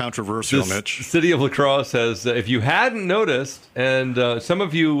not controversial, the Mitch. City of La Crosse has, if you hadn't noticed, and some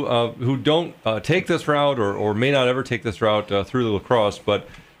of you who don't take this route or may not ever take this route through the La Crosse, but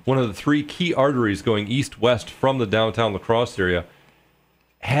one of the three key arteries going east-west from the downtown La Crosse area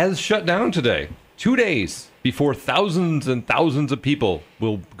has shut down today. 2 days before thousands and thousands of people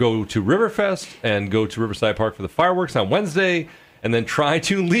will go to Riverfest and go to Riverside Park for the fireworks on Wednesday and then try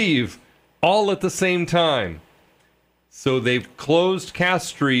to leave all at the same time. So they've closed Cass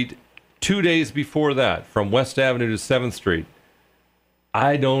Street 2 days before that, from West Avenue to 7th Street.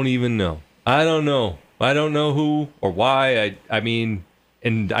 I don't even know. I don't know who or why. I mean,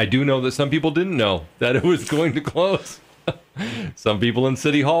 and I do know that some people didn't know that it was going to close. Some people in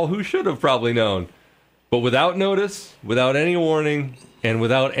City Hall who should have probably known. But without notice, without any warning, and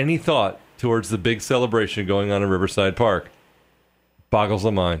without any thought towards the big celebration going on in Riverside Park, boggles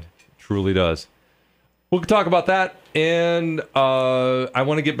the mind. Truly does. We'll talk about that, and I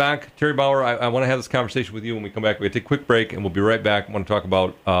want to get back, Terry Bauer. I want to have this conversation with you when we come back. We're going to take a quick break, and we'll be right back. I want to talk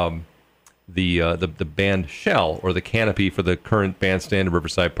about the band shell, or the canopy for the current bandstand in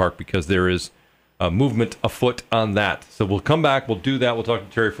Riverside Park, because there is movement afoot on that. So we'll come back. We'll do that. We'll talk to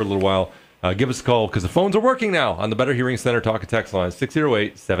Terry for a little while. Give us a call, because the phones are working now on the Better Hearing Center talk and text line,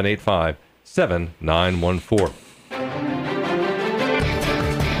 608-785-7914.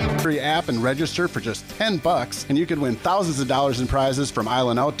 Free app and register for just $10, and you could win thousands of dollars in prizes from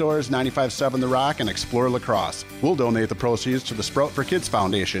Island Outdoors, 95.7 The Rock, and Explore La Crosse. We'll donate the proceeds to the Sprout for Kids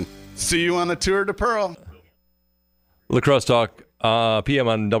Foundation. See you on the tour to Pearl. La Crosse Talk PM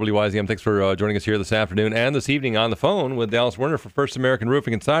on WIZM. Thanks for joining us here this afternoon and this evening on the phone with Dallas Werner for First American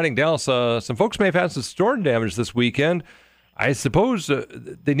Roofing and Siding. Dallas, some folks may have had some storm damage this weekend. I suppose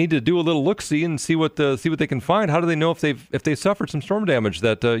they need to do a little look-see and see what they can find. How do they know if they suffered some storm damage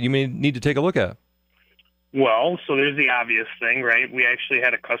that you may need to take a look at? Well, so there's the obvious thing, right? We actually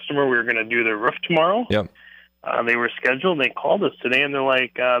had a customer. We were going to do their roof tomorrow. Yep. They were scheduled. They called us today, and they're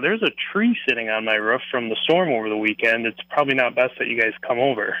like, there's a tree sitting on my roof from the storm over the weekend. It's probably not best that you guys come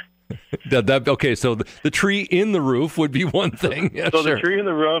over. Okay, so the tree in the roof would be one thing. Yeah, so sure. The tree in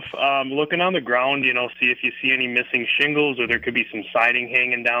the roof, looking on the ground, see if you see any missing shingles or there could be some siding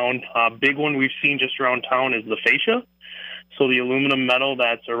hanging down. Big one we've seen just around town is the fascia. So the aluminum metal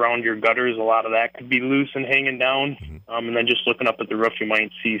that's around your gutters, a lot of that could be loose and hanging down. And then just looking up at the roof, you might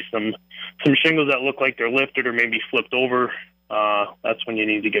see some shingles that look like they're lifted or maybe flipped over. That's when you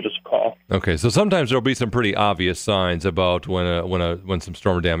need to give us a call. Okay, so sometimes there'll be some pretty obvious signs about when some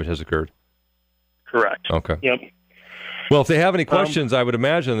storm damage has occurred. Correct. Okay. Yep. Well, if they have any questions, I would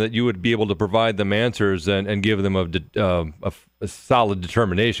imagine that you would be able to provide them answers and give them a solid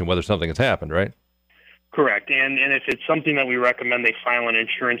determination whether something has happened, right? Correct. And if it's something that we recommend they file an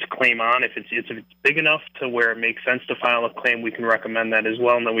insurance claim on, if it's big enough to where it makes sense to file a claim, we can recommend that as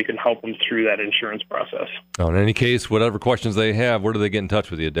well, and then we can help them through that insurance process. In any case, whatever questions they have, where do they get in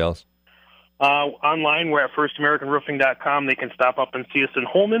touch with you, Dallas? Online, we're at firstamericanroofing.com. They can stop up and see us in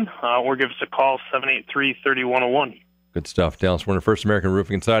Holman, or give us a call, 783-3101. Good stuff, Dallas. We're in First American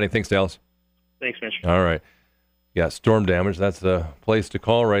Roofing and Siding. Thanks, Dallas. Thanks, Mitch. All right. Yeah, storm damage. That's the place to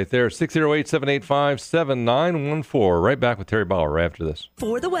call right there. 608-785-7914. Right back with Terry Bauer right after this.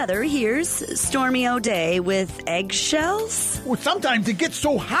 For the weather, here's Stormy O'Day with eggshells. Well, sometimes it gets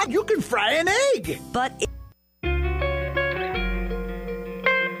so hot you can fry an egg. But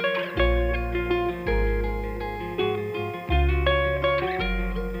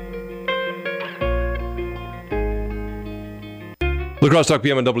La Crosse Talk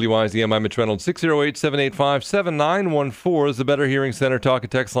PM on WIZM. I'm Mitch Reynolds. 608-785-7914 is the Better Hearing Center. Talk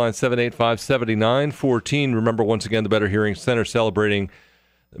and text line 785-7914. Remember, once again, the Better Hearing Center celebrating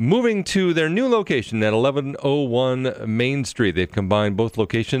moving to their new location at 1101 Main Street. They've combined both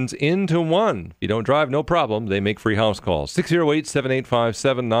locations into one. If you don't drive, no problem. They make free house calls.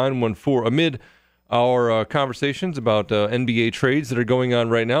 608-785-7914. Amid our conversations about NBA trades that are going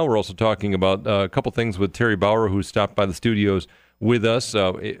on right now, we're also talking about a couple things with Terry Bauer, who stopped by the studios with us.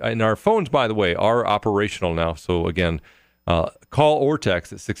 And our phones, by the way, are operational now. So, again, call or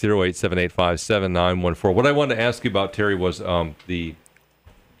text at 608-785-7914. What I wanted to ask you about, Terry, was the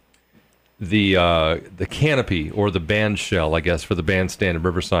canopy or the band shell, I guess, for the bandstand at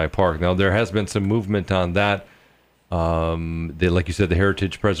Riverside Park. Now, there has been some movement on that. Like you said, the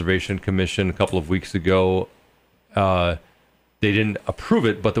Heritage Preservation Commission a couple of weeks ago, they didn't approve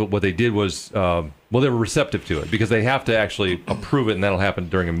it, but what they did was, they were receptive to it because they have to actually approve it, and that'll happen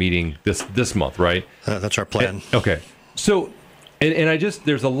during a meeting this month, right? That's our plan. Okay. So, and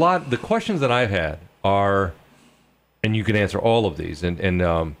there's a lot, the questions that I've had are, and you can answer all of these, and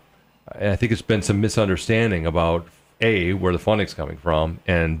I think it's been some misunderstanding about, A, where the funding's coming from,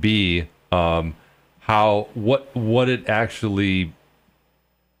 and B, what it actually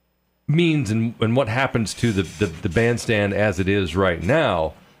means and what happens to the bandstand as it is right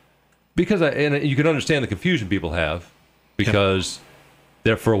now, because and you can understand the confusion people have, because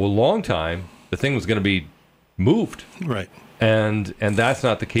there for a long time the thing was going to be moved, right, and that's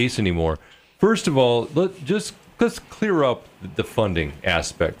not the case anymore. First of all, let's clear up the funding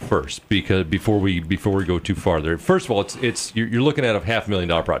aspect first, because before we go too far there. First of all, you're looking at a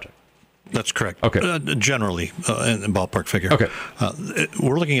 $500,000 project. That's correct. Okay. Generally, in ballpark figure. Okay.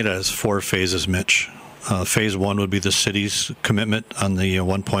 We're looking at it as 4 phases, Mitch. Phase 1 would be the city's commitment on the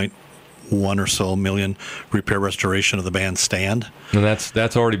 1.1 or so million repair restoration of the bandstand. And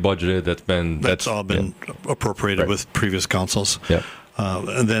that's already budgeted. That's all been appropriated with previous councils. Yeah.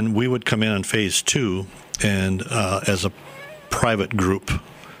 And then we would come in on phase 2, and as a private group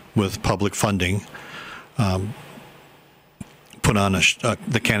with public funding, put on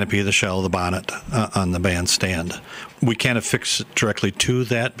the canopy, the shell, the bonnet on the bandstand. We can't affix it directly to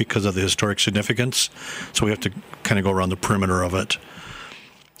that because of the historic significance, so we have to kind of go around the perimeter of it.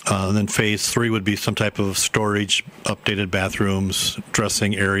 And then phase 3 would be some type of storage, updated bathrooms,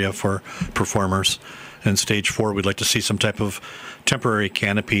 dressing area for performers. And stage 4, we'd like to see some type of temporary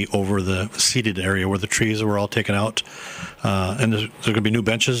canopy over the seated area where the trees were all taken out. And there's going to be new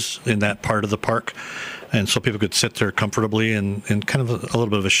benches in that part of the park, and so people could sit there comfortably in kind of a little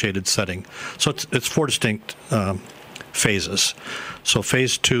bit of a shaded setting. So it's 4 distinct phases. So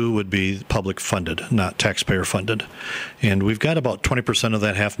phase 2 would be public funded, not taxpayer funded, and we've got about 20% of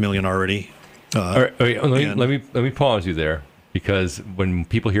that $500,000 already. All right, let me pause you there. because when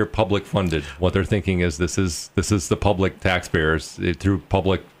people hear public funded, what they're thinking is this is the public taxpayers through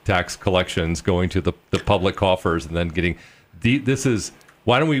public tax collections going to the public coffers and then getting this is.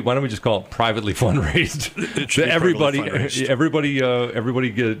 Why don't we just call it privately fundraised? Everybody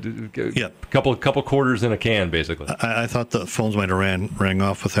get a couple quarters in a can, basically. I thought the phones might have rang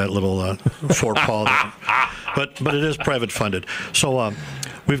off with that little forepaw, but it is private funded. So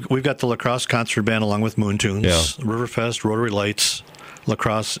we've got the lacrosse concert band along with Moon Tunes, Riverfest, Rotary Lights,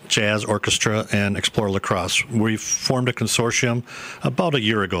 Lacrosse Jazz Orchestra, and Explore Lacrosse. We formed a consortium about a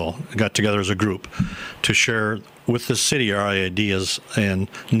year ago, got together as a group to share with the city our ideas and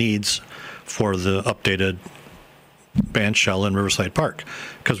needs for the updated band shell in Riverside Park,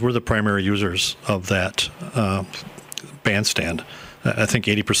 because we're the primary users of that bandstand. I think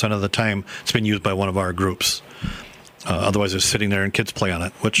 80% of the time it's been used by one of our groups. Otherwise, it's sitting there and kids play on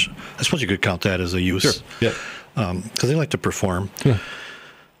it, which I suppose you could count that as a use. Sure. Yeah. Because they like to perform. Yeah.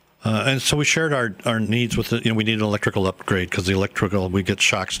 And so we shared our needs with it. We need an electrical upgrade because the electrical, we get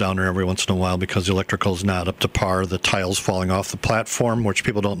shocks down there every once in a while because the electrical is not up to par. The tiles falling off the platform, which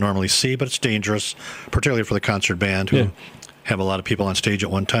people don't normally see, but it's dangerous, particularly for the concert band who have a lot of people on stage at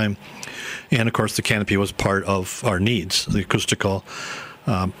one time. And of course, the canopy was part of our needs, the acoustical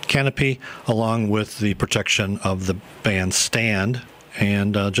canopy, along with the protection of the band stand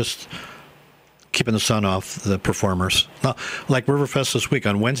and just keeping the sun off the performers. Now, like Riverfest this week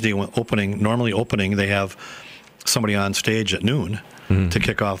on Wednesday, normally opening, they have somebody on stage at noon to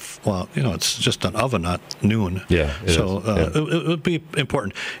kick off. Well, it's just an oven at noon. Yeah. It would be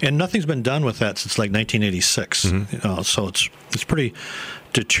important, and nothing's been done with that since like 1986. So it's pretty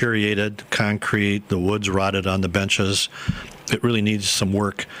deteriorated concrete. The wood's rotted on the benches. It really needs some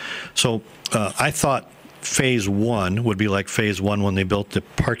work. So I thought Phase 1 would be like Phase 1 when they built the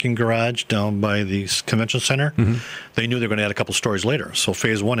parking garage down by the convention center. They knew they were going to add a couple stories later. So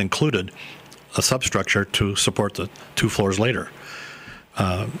Phase 1 included a substructure to support the 2 floors later.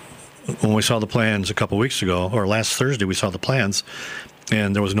 When we saw the plans a couple weeks ago, or last Thursday, we saw the plans,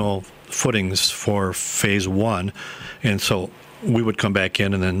 and there was no footings for Phase 1. And so we would come back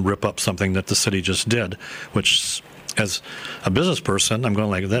in and then rip up something that the city just did, which, as a business person, I'm going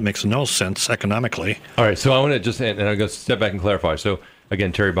like, that makes no sense economically. All right, so I want to just, and I'm going to step back and clarify. So,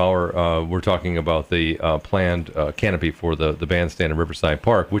 again, Terry Bauer, we're talking about the planned canopy for the bandstand in Riverside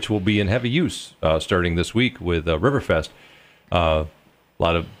Park, which will be in heavy use starting this week with Riverfest. A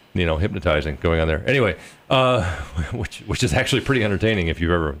lot of, hypnotizing going on there. Anyway, which is actually pretty entertaining if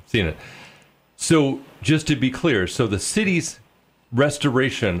you've ever seen it. So, just to be clear, so the city's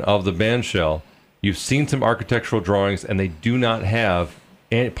restoration of the band shell, you've seen some architectural drawings, and they do not have,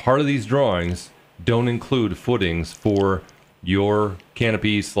 and part of these drawings don't include footings for your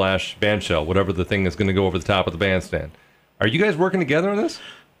canopy / band shell, whatever the thing is going to go over the top of the bandstand. Are you guys working together on this?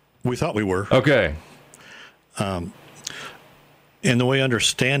 We thought we were. Okay. And the way I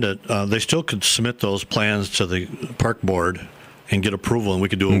understand it, they still could submit those plans to the park board and get approval, and we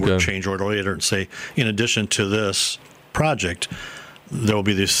could do a work change order later and say, in addition to this project, there will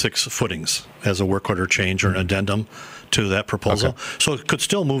be these 6 footings as a work order change or an addendum to that proposal. Okay. So it could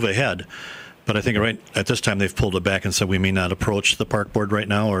still move ahead. But I think right at this time they've pulled it back and said we may not approach the park board right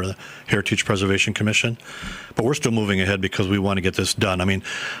now or the Heritage Preservation Commission. But we're still moving ahead because we want to get this done. I mean,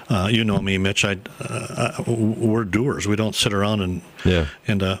 you know me, Mitch. We're doers. We don't sit around and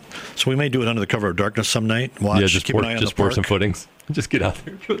so we may do it under the cover of darkness some night. Watch, just keep an eye on the park. pour some footings. Just get out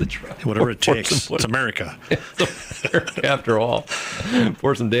there, go to the truck. Whatever it takes. It's America. After all,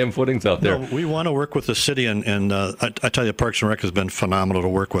 pour some damn footings out there. No, we want to work with the city, and I tell you, Parks and Rec has been phenomenal to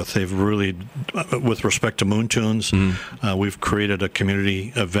work with. They've really, with respect to Moon Tunes, we've created a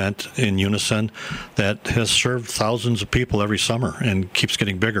community event in unison that has served thousands of people every summer and keeps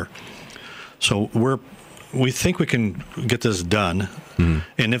getting bigger. So we think we can get this done.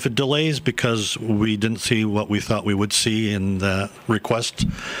 And if it delays because we didn't see what we thought we would see in the request,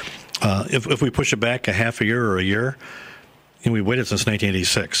 if we push it back a half a year or a year, and we waited since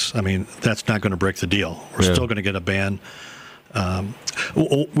 1986, I mean, that's not going to break the deal. We're still going to get a ban.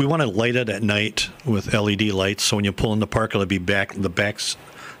 We want to light it at night with LED lights, so when you pull in the park, it'll be the back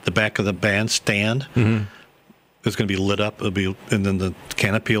of the bandstand. It's going to be lit up. And then the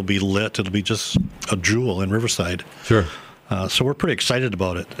canopy will be lit. It'll be just a jewel in Riverside. Sure. So we're pretty excited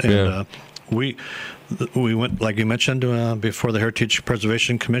about it. And we went, like you mentioned, before the Heritage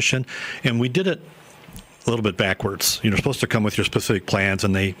Preservation Commission, and we did it a little bit backwards. You're supposed to come with your specific plans,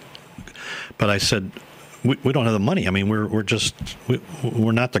 but I said, we don't have the money. I mean,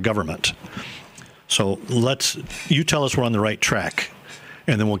 we're not the government. So you tell us we're on the right track.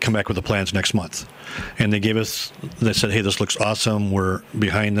 and then we'll come back with the plans next month. And they said, hey, this looks awesome. We're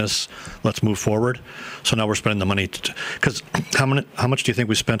behind this. Let's move forward. So now we're spending the money. Because how much do you think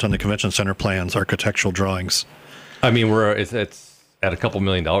we spent on the convention center plans, architectural drawings? I mean, it's at a couple $1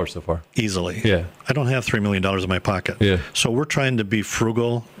 million so far. Easily. Yeah. I don't have $3 million in my pocket. Yeah. So we're trying to be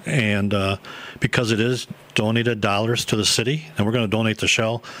frugal, and because it is donated dollars to the city, and we're going to donate the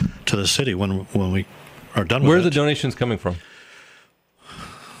shell to the city when we are done with it. Where are the donations coming from?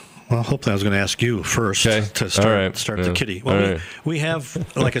 Well, hopefully I was going to ask you first to start the kitty. Well, we have,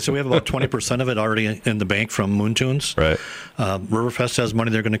 like I said, we have about 20% of it already in the bank from Moon Tunes. Right. Riverfest has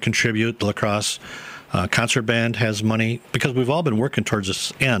money they're going to contribute. The La Crosse concert band has money, because we've all been working towards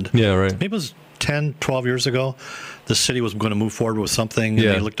this end. Yeah, right. Maybe it was 10, 12 years ago, the city was going to move forward with something, and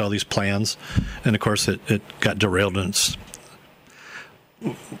they looked at all these plans, and of course it got derailed, and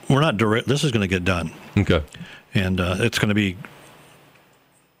we're not derailed. This is going to get done. Okay. And it's going to be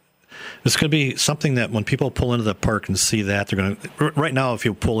something that when people pull into the park and see that, they're going to. Right now, if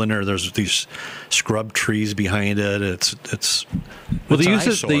you pull in there's these scrub trees behind it.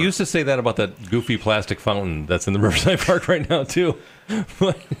 They used to say that about that goofy plastic fountain that's in the Riverside Park right now too, and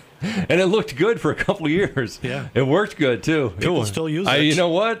it looked good for a couple of years. Yeah, it worked good too. People still use it. You know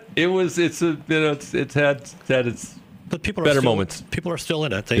what? It's had its. But people better moments. People are still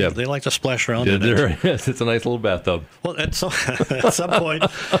in it. They like to splash around in it. Yes, it's a nice little bathtub. Well, at some point,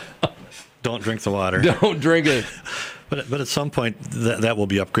 don't drink the water. Don't drink it. But at some point, that will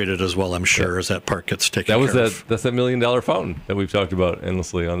be upgraded as well, I'm sure, as that park gets taken care of. That's that $1 million fountain that we've talked about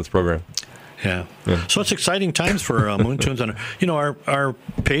endlessly on this program. Yeah. So it's exciting times for Moon Tunes. And, our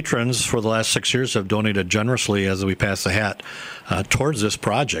patrons for the last 6 years have donated generously as we pass the hat towards this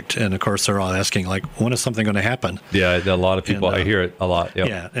project. And, of course, they're all asking, when is something going to happen? Yeah, a lot of people. I hear it a lot. Yep.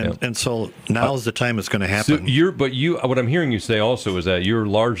 Yeah. And so now's the time it's going to happen. So what I'm hearing you say also is that you're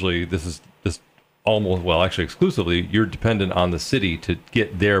largely, exclusively, you're dependent on the city to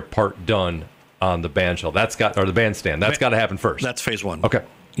get their part done on the bandshell. Or the bandstand. That's got to happen first. That's phase one. Okay.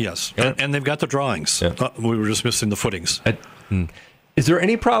 Yes, and they've got the drawings. Yeah. We were just missing the footings. Is there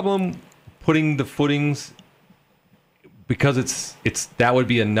any problem putting the footings, because that would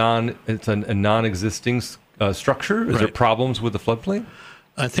be a non-existing structure? Is there problems with the floodplain?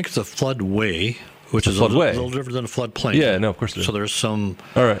 I think it's a floodway, which is a little different than a floodplain. Yeah, no, of course. So there's some.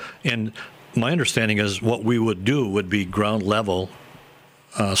 All right. And my understanding is what we would do would be ground level,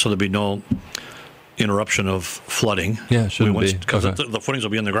 so there'd be no interruption of flooding. Yeah, shouldn't be. Because the footings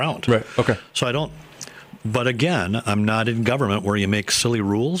will be in the ground. Right, okay. So but again, I'm not in government where you make silly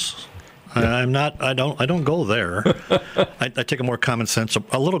rules. Yeah. I don't go there. I take a more common sense,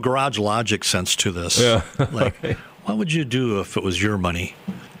 a little garage logic sense to this. Yeah. What would you do if it was your money?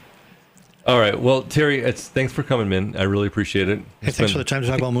 All right. Well, Terry, thanks for coming, man. I really appreciate it. Thanks for the time to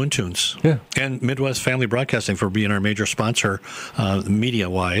talk about Moon Tunes. Yeah. And Midwest Family Broadcasting for being our major sponsor,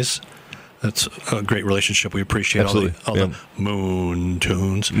 media-wise. That's a great relationship. We appreciate all the Moon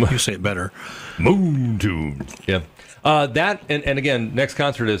Tunes. You say it better. Moon Tunes. Yeah. That and again, next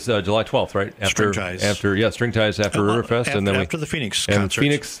concert is July 12th, right? String Ties. String Ties after Riverfest, and then after the Phoenix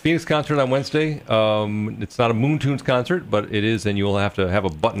concert. Phoenix concert on Wednesday. It's not a Moon Tunes concert, but it is, and you will have to have a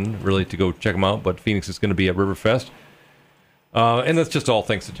button really to go check them out. But Phoenix is going to be at Riverfest, and that's just all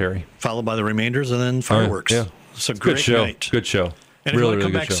thanks to Terry. Followed by the Remainders and then fireworks. Yeah, it's a great night. Good show. And if you want to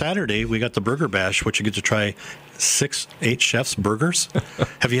come back Saturday, we got the Burger Bash, which you get to try 8 chefs' burgers.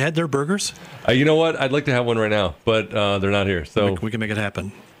 Have you had their burgers? You know what? I'd like to have one right now, but they're not here. So we can make it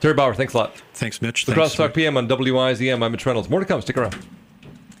happen. Terry Bauer, thanks a lot. Thanks, Mitch. La Crosse Talk PM on WIZM. I'm Mitch Reynolds. More to come. Stick around.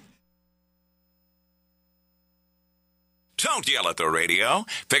 Don't yell at the radio.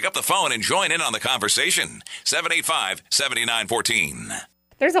 Pick up the phone and join in on the conversation. 785-7914.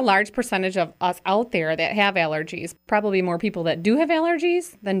 There's a large percentage of us out there that have allergies. Probably more people that do have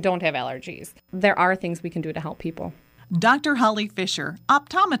allergies than don't have allergies. There are things we can do to help people. Dr. Holly Fisher,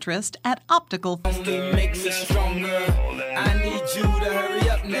 optometrist at Optical. Makes it stronger. I need you to hurry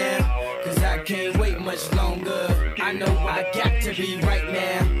up now, cause I can't wait much longer. I know I got to be right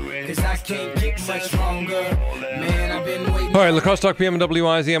now, cause I can't get much stronger. Man, I've been waiting. All right, La Crosse Talk PM and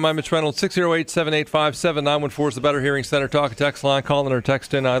WIZM. I'm Mitch Reynolds. 608-7857-914 is the Better Hearing Center talk. Text line, call in or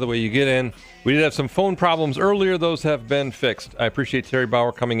text in. Either way you get in. We did have some phone problems earlier. Those have been fixed. I appreciate Terry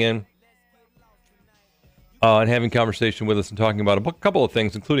Bauer coming in and having conversation with us and talking about a couple of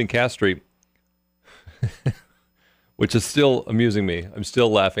things, including Cass Street, which is still amusing me. I'm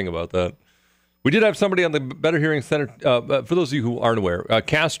still laughing about that. We did have somebody on the Better Hearing Center. For those of you who aren't aware,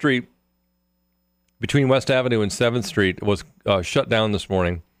 Cass Street between West Avenue and 7th Street was shut down this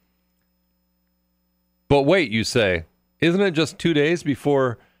morning. But wait, you say, isn't it just 2 days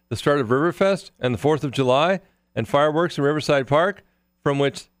before the start of Riverfest and the 4th of July and fireworks in Riverside Park, from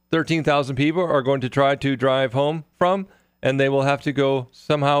which 13,000 people are going to try to drive home from, and they will have to go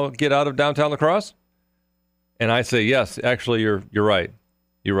somehow get out of downtown La Crosse? And I say, yes, actually, you're right.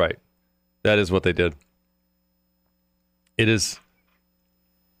 You're right. That is what they did. It is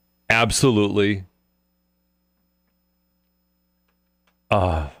absolutely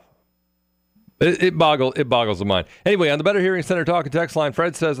it boggles the mind. Anyway, on the Better Hearing Center talk and text line,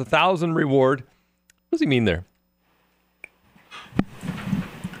 Fred says 1,000 reward. What does he mean there?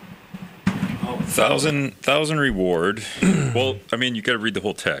 1,000 reward. Well, I mean, you got to read the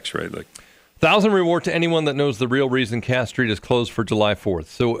whole text, right? Like 1,000 reward to anyone that knows the real reason Cass Street is closed for July 4th.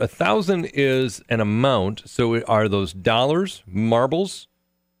 So 1,000 is an amount. So are those dollars, marbles,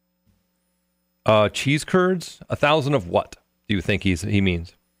 cheese curds? 1,000 of what do you think he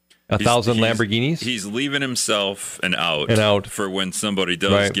means? 1,000 Lamborghinis? He's leaving himself an out for when somebody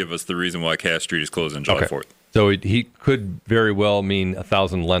does give us the reason why Cass Street is closed on July 4th. So he could very well mean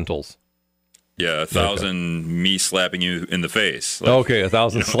 1,000 lentils. Yeah, 1,000 me slapping you in the face. Like, okay,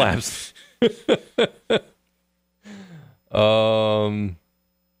 1,000 slaps. All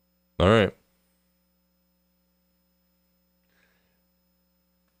right.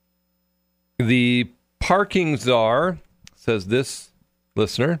 The parking czar, says this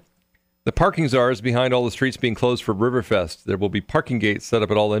listener, the parking czar is behind all the streets being closed for Riverfest. There will be parking gates set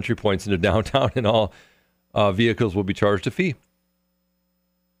up at all entry points into downtown, and all vehicles will be charged a fee.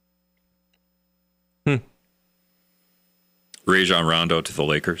 Rajon Rondo to the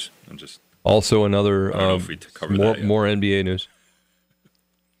Lakers. Also another more NBA news.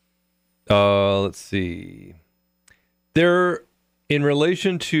 Let's see. There, in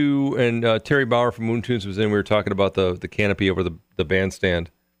relation to, and Terry Bauer from Moon Tunes was in, we were talking about the canopy over the bandstand.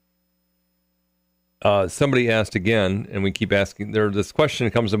 Somebody asked again, and we keep asking, this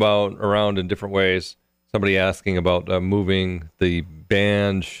question comes around in different ways. Somebody asking about moving the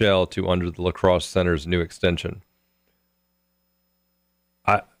band shell to under the La Crosse Center's new extension.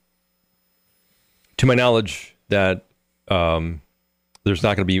 To my knowledge, that there's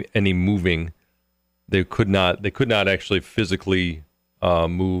not going to be any moving. They could not actually physically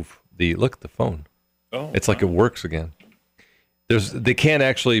move the. Look at the phone. Oh, it's like it works again. They can't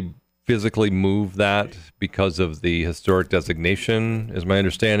actually physically move that because of the historic designation, is my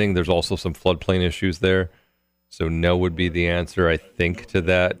understanding. There's also some floodplain issues there, so no would be the answer, I think, to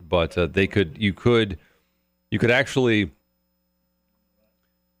that. But you could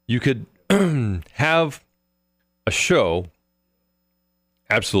have a show,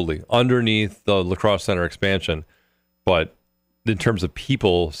 absolutely, underneath the La Crosse Center expansion, but in terms of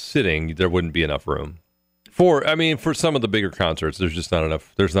people sitting, there wouldn't be enough room. For some of the bigger concerts, there's just not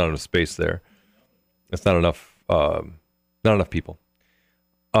enough. There's not enough space there. It's not enough. Not enough people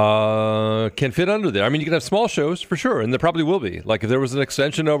can fit under there. I mean, you can have small shows for sure, and there probably will be. Like if there was an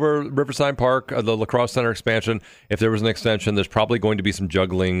extension over Riverside Park, the La Crosse Center expansion. If there was an extension, there's probably going to be some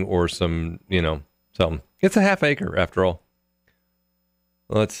juggling or some, something. It's a half acre after all.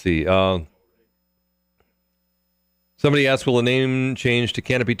 Let's see. Somebody asked, will the name change to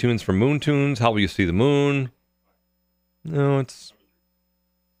Canopy Tunes from Moon Tunes? How will you see the moon? No, it's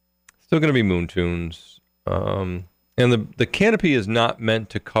still going to be Moon Tunes. And the canopy is not meant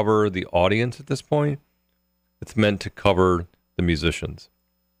to cover the audience at this point. It's meant to cover the musicians.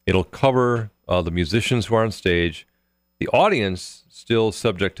 It'll cover the musicians who are on stage. The audience still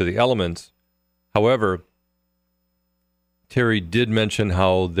subject to the elements. However, Terry did mention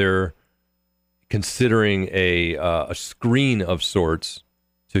how they're considering a screen of sorts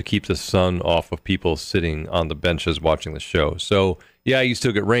to keep the sun off of people sitting on the benches watching the show. So, yeah, you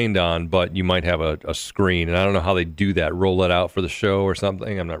still get rained on, but you might have a screen. And I don't know how they do that, roll it out for the show or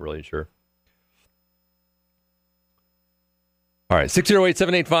something. I'm not really sure. All right,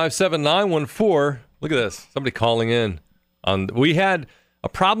 608-785-7914. Look at this. Somebody calling in. We had a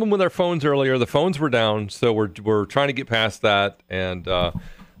problem with our phones earlier. The phones were down, so we're trying to get past that. And a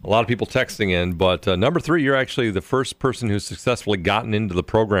lot of people texting in. But number 3, you're actually the first person who's successfully gotten into the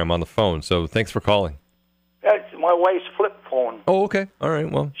program on the phone. So thanks for calling. That's my wife's flip phone. Oh, okay. All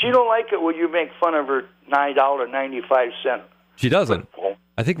right. Well, she don't like it when you make fun of her $9.95. She doesn't.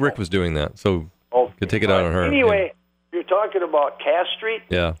 I think Rick was doing that, so could take it out on her. Anyway, you're talking about Cass Street.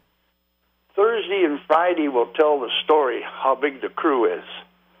 Yeah. Thursday and Friday will tell the story how big the crew is.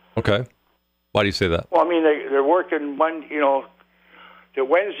 Okay. Why do you say that? Well, I mean they're working the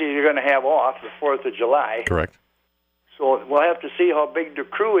Wednesday they're going to have off, the 4th of July. Correct. So we'll have to see how big the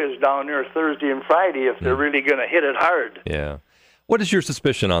crew is down there Thursday and Friday if they're really going to hit it hard. Yeah. What is your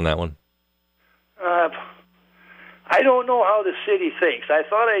suspicion on that one? I I don't know how the city thinks. I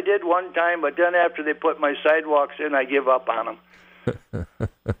thought I did one time, but then after they put my sidewalks in, I give up on them.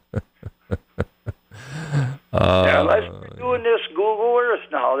 Unless we're doing this Google Earth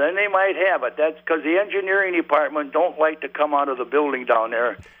now, then they might have it. That's because the engineering department don't like to come out of the building down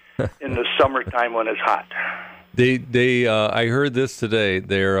there in the summertime when it's hot. They I heard this today.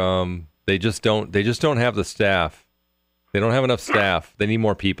 They just don't have the staff. They don't have enough staff. They need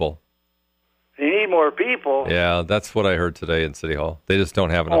more people. They need more people. Yeah, that's what I heard today in City Hall. They just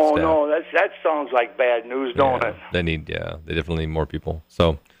don't have enough staff. Oh no, that sounds like bad news, don't it? They definitely need more people.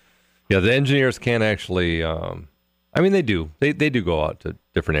 So, yeah, the engineers can't actually. They do. They do go out to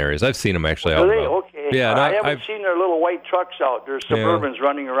different areas. I've seen them actually out. Really? Okay. Yeah, I haven't seen their little white trucks out. There's Suburbans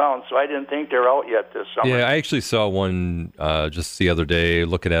running around, so I didn't think they're out yet this summer. Yeah, I actually saw one just the other day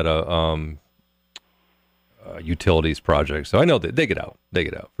looking at a utilities project. So I know that they get out. They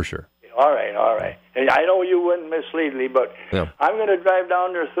get out for sure. All right. And I know you wouldn't mislead me, but I'm going to drive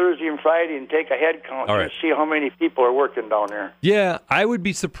down there Thursday and Friday and take a head count and see how many people are working down there. Yeah, I would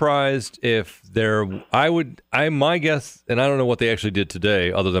be surprised if my guess, and I don't know what they actually did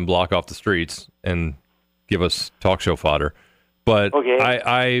today other than block off the streets and give us talk show fodder, but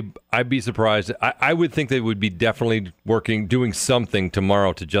I'd be surprised. I would think they would be definitely doing something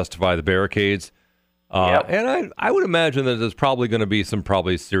tomorrow to justify the barricades. And I would imagine that there's probably going to be some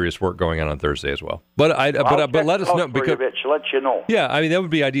serious work going on Thursday as well. But let us know because let you know. Yeah, I mean that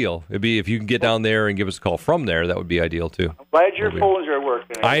would be ideal. It'd be if you can get down there and give us a call from there. That would be ideal too. I'm glad your phones are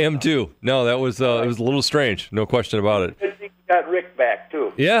working. I am too. No, that was it was a little strange. No question about it. Good thing you got Rick back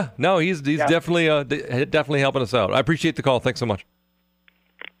too. Yeah, no, he's definitely helping us out. I appreciate the call. Thanks so much.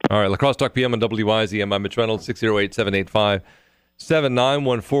 All right, Lacrosse Talk PM on WYZM. I'm Mitch Reynolds,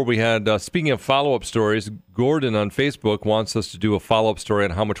 608-785-7914. We had, speaking of follow-up stories, Gordon on Facebook wants us to do a follow-up story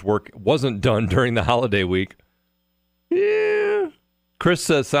on how much work wasn't done during the holiday week. Yeah. Chris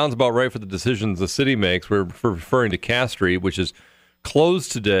says, sounds about right for the decisions the city makes. We're referring to Cass Street, which is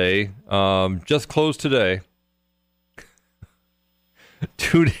closed today, just closed today,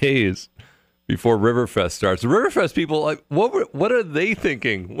 2 days before Riverfest starts. The Riverfest people, what are they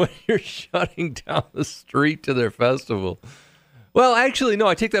thinking when you're shutting down the street to their festival? Well, actually, no,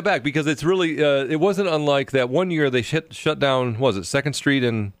 I take that back because it's really, it wasn't unlike that one year they shut down, 2nd Street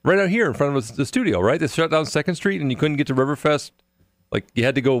and right out here in front of the studio, right? They shut down 2nd Street and you couldn't get to Riverfest. Like you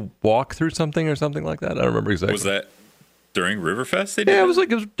had to go walk through something or something like that. I don't remember exactly. Was that during Riverfest? They did it was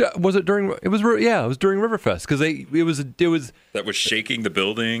during Riverfest because it was that was shaking the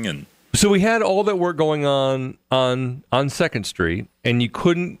building and. So we had all that work going on 2nd Street and you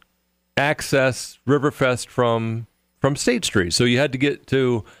couldn't access Riverfest from State Street. So you had to get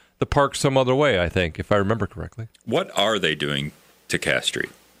to the park some other way, I think, if I remember correctly. What are they doing to Cass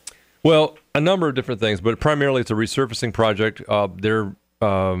Street? Well, a number of different things, but primarily it's a resurfacing project. And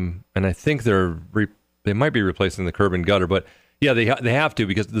I think they might be replacing the curb and gutter, but yeah, they have to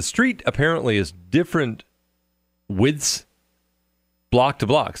because the street apparently is different widths block to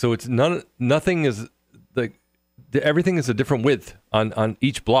block. So it's nothing is like everything is a different width on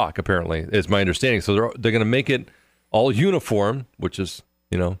each block, apparently, is my understanding. So they're going to make it all uniform, which is,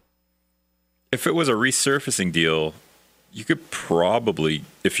 If it was a resurfacing deal, you could probably,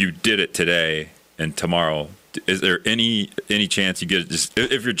 if you did it today and tomorrow, is there any chance you get it just,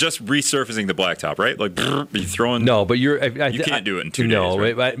 if you're just resurfacing the blacktop, right? Like, you throwing... No, but you can't do it in 2 days, No,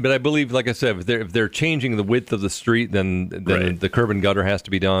 right? but I believe, like I said, if they're changing the width of the street, then the curb and gutter has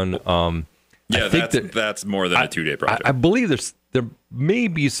to be done. Yeah, that's more than a 2-day project. I believe there may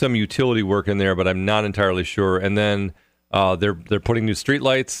be some utility work in there, but I'm not entirely sure. And then they're putting new street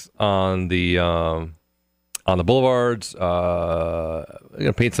lights on the boulevards.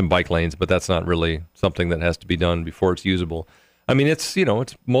 Paint some bike lanes, but that's not really something that has to be done before it's usable. I mean, it's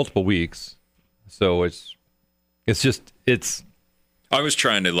multiple weeks, so it's. I was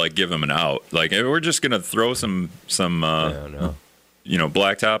trying to give them an out. Like we're just gonna throw some blacktop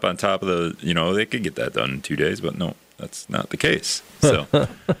on top of the. They could get that done in 2 days, but no. That's not the case. So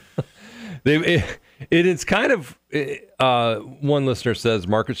it's kind of one listener says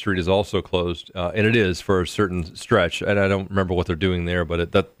Market Street is also closed, and it is for a certain stretch. And I don't remember what they're doing there,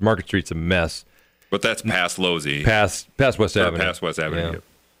 but that Market Street's a mess. But that's past Losey, past West Avenue, past West Avenue. Yeah.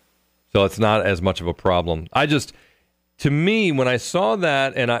 So it's not as much of a problem. To me, when I saw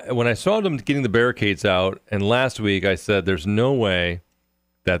that, and when I saw them getting the barricades out, and last week I said, "There's no way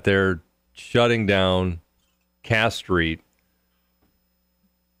that they're shutting down Cass Street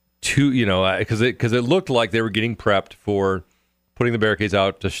because it looked like they were getting prepped for putting the barricades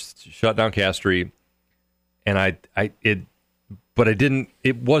out to shut down Cass Street, and it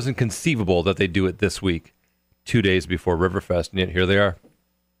wasn't conceivable that they do it this week 2 days before Riverfest, and yet here they are.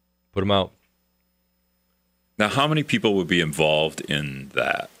 Put them out. Now, how many people would be involved in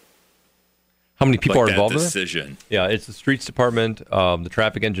that? How many people are involved in in that decision? Yeah, it's the streets department, the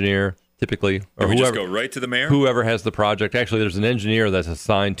traffic engineer, typically, or we whoever. Just go right to the mayor? Whoever has the project. Actually, there's an engineer that's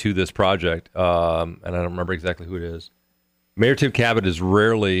assigned to this project, and I don't remember exactly who it is. Mayor Tim Cabot is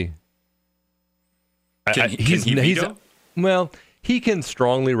rarely. Can he veto? Well, he can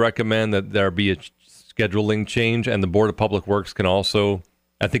strongly recommend that there be a scheduling change, and the Board of Public Works can also.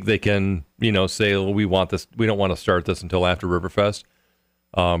 I think they can, say, well, we want this. We don't want to start this until after Riverfest.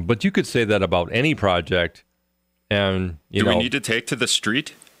 But you could say that about any project, and do we need to take to the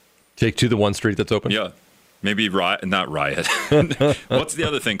street? Take to the one street that's open. Yeah, maybe not riot. What's the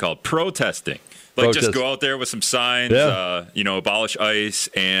other thing called? Protesting. Just go out there with some signs. Yeah. Abolish ICE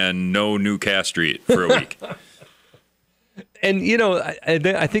and no new Cass Street for a week. And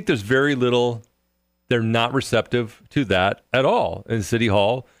I think there's very little. They're not receptive to that at all in City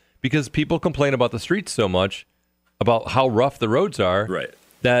Hall because people complain about the streets so much, about how rough the roads are, right?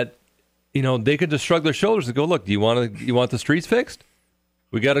 That they could just shrug their shoulders and go, "Look, do you want the streets fixed?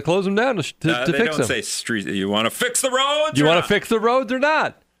 We got to close them down to fix them." They don't say streets. You want to fix the roads? You want to fix the roads or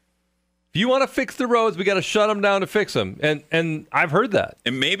not? If you want to fix the roads, we got to shut them down to fix them. And I've heard that.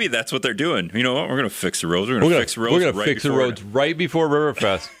 And maybe that's what they're doing. You know what? We're going to fix the roads. We're going to fix the roads. We're going to fix the roads right before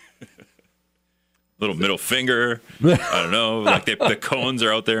Riverfest. Little middle finger. I don't know. Like the cones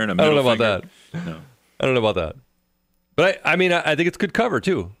are out there in a middle finger. I don't know about that. But I think it's good cover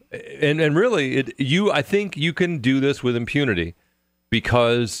too. And really, I think you can do this with impunity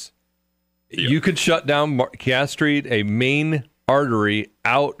because you could shut down Cass Street, a main artery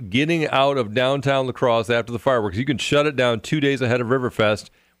getting out of downtown La Crosse after the fireworks. You can shut it down 2 days ahead of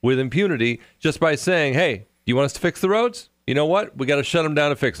Riverfest with impunity just by saying, "Hey, do you want us to fix the roads? You know what? We got to shut them down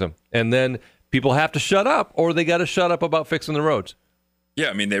to fix them." And then people have to shut up, or they got to shut up about fixing the roads.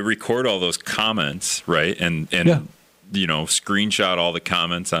 Yeah, they record all those comments, right? And screenshot all the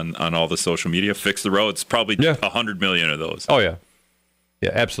comments on all the social media. Fix the roads. Probably 100 million of those. Oh yeah,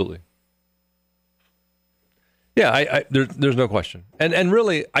 yeah, absolutely. Yeah, there's no question, and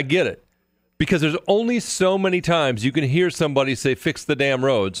really, I get it because there's only so many times you can hear somebody say "fix the damn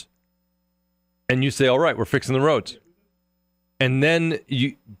roads," and you say, "All right, we're fixing the roads." And then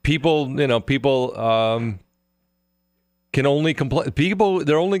people can only complain.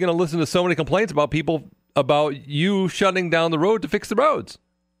 They're only going to listen to so many complaints about you shutting down the road to fix the roads.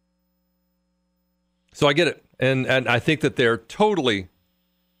 So I get it, and I think that they're totally,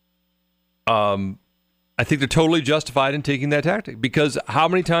 justified in taking that tactic because how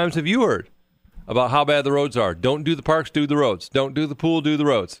many times have you heard about how bad the roads are? Don't do the parks, do the roads. Don't do the pool, do the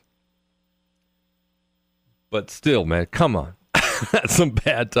roads. But still, man, come on. That's some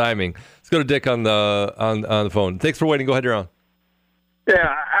bad timing. Let's go to Dick on the phone. Thanks for waiting. Go ahead, you're on.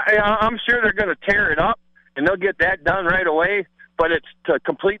 Yeah, I'm sure they're going to tear it up, and they'll get that done right away. But it's to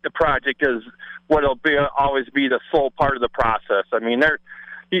complete the project is what will always be the slow part of the process.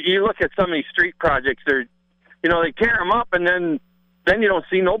 You look at some of these street projects. They tear them up, and then you don't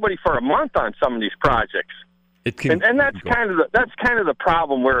see nobody for a month on some of these projects. And that's kind of the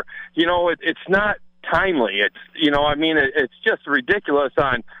problem where it's not timely. It's just ridiculous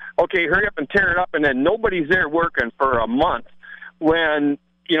on, okay, hurry up and tear it up, and then nobody's there working for a month when,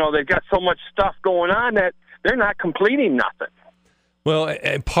 they've got so much stuff going on that they're not completing nothing. Well,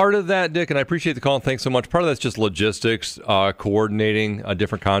 part of that, Dick, and I appreciate the call, and thanks so much, part of that's just logistics, coordinating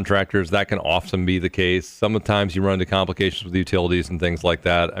different contractors. That can often be the case. Sometimes you run into complications with utilities and things like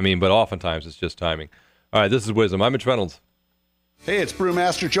that. But oftentimes it's just timing. All right, this is Wisdom. I'm Mitch Reynolds. Hey, it's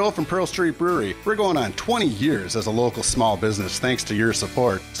Brewmaster Joe from Pearl Street Brewery. We're going on 20 years as a local small business thanks to your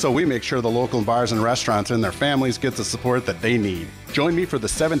support. So we make sure the local bars and restaurants and their families get the support that they need. Join me for the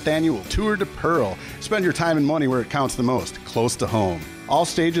 7th annual Tour de Pearl. Spend your time and money where it counts the most, close to home. All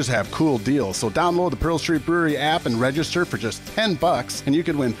stages have cool deals, so download the Pearl Street Brewery app and register for just $10, and you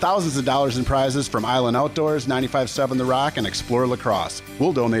could win thousands of dollars in prizes from Island Outdoors, 95.7 The Rock, and Explore La Crosse.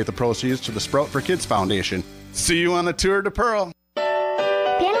 We'll donate the proceeds to the Sprout for Kids Foundation. See you on the Tour de Pearl.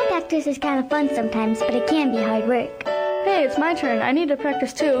 Piano practice is kind of fun sometimes, but it can be hard work. Hey, it's my turn. I need to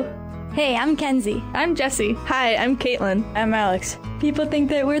practice too. Hey, I'm Kenzie. I'm Jessie. Hi, I'm Caitlin. I'm Alex. People think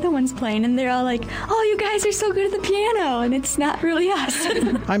that we're the ones playing, and they're all like, "Oh, you guys are so good at the piano," and it's not really us.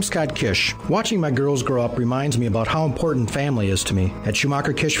 I'm Scott Kish. Watching my girls grow up reminds me about how important family is to me. At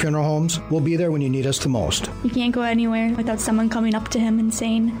Schumacher Kish Funeral Homes, we'll be there when you need us the most. You can't go anywhere without someone coming up to him and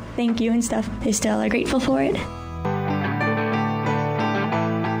saying thank you and stuff. They still are grateful for it.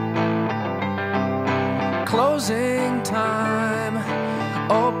 Closing time.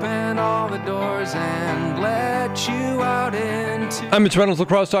 Open all the doors and let put you out into. I'm Mitch Reynolds,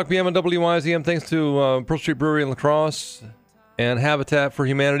 Lacrosse Talk PM on WYZM. Thanks to Pearl Street Brewery in La Crosse and Habitat for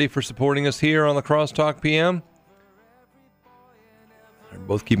Humanity for supporting us here on Lacrosse Talk PM. They're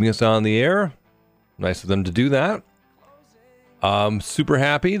both keeping us on the air. Nice of them to do that. I'm super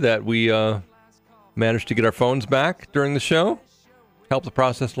happy that we managed to get our phones back during the show. Help the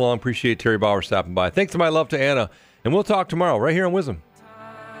process along. Appreciate Terry Bauer stopping by. Thanks to my love to Anna. And we'll talk tomorrow right here on Wisdom.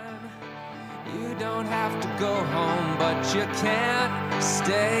 You don't have to go home, but you can't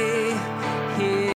stay.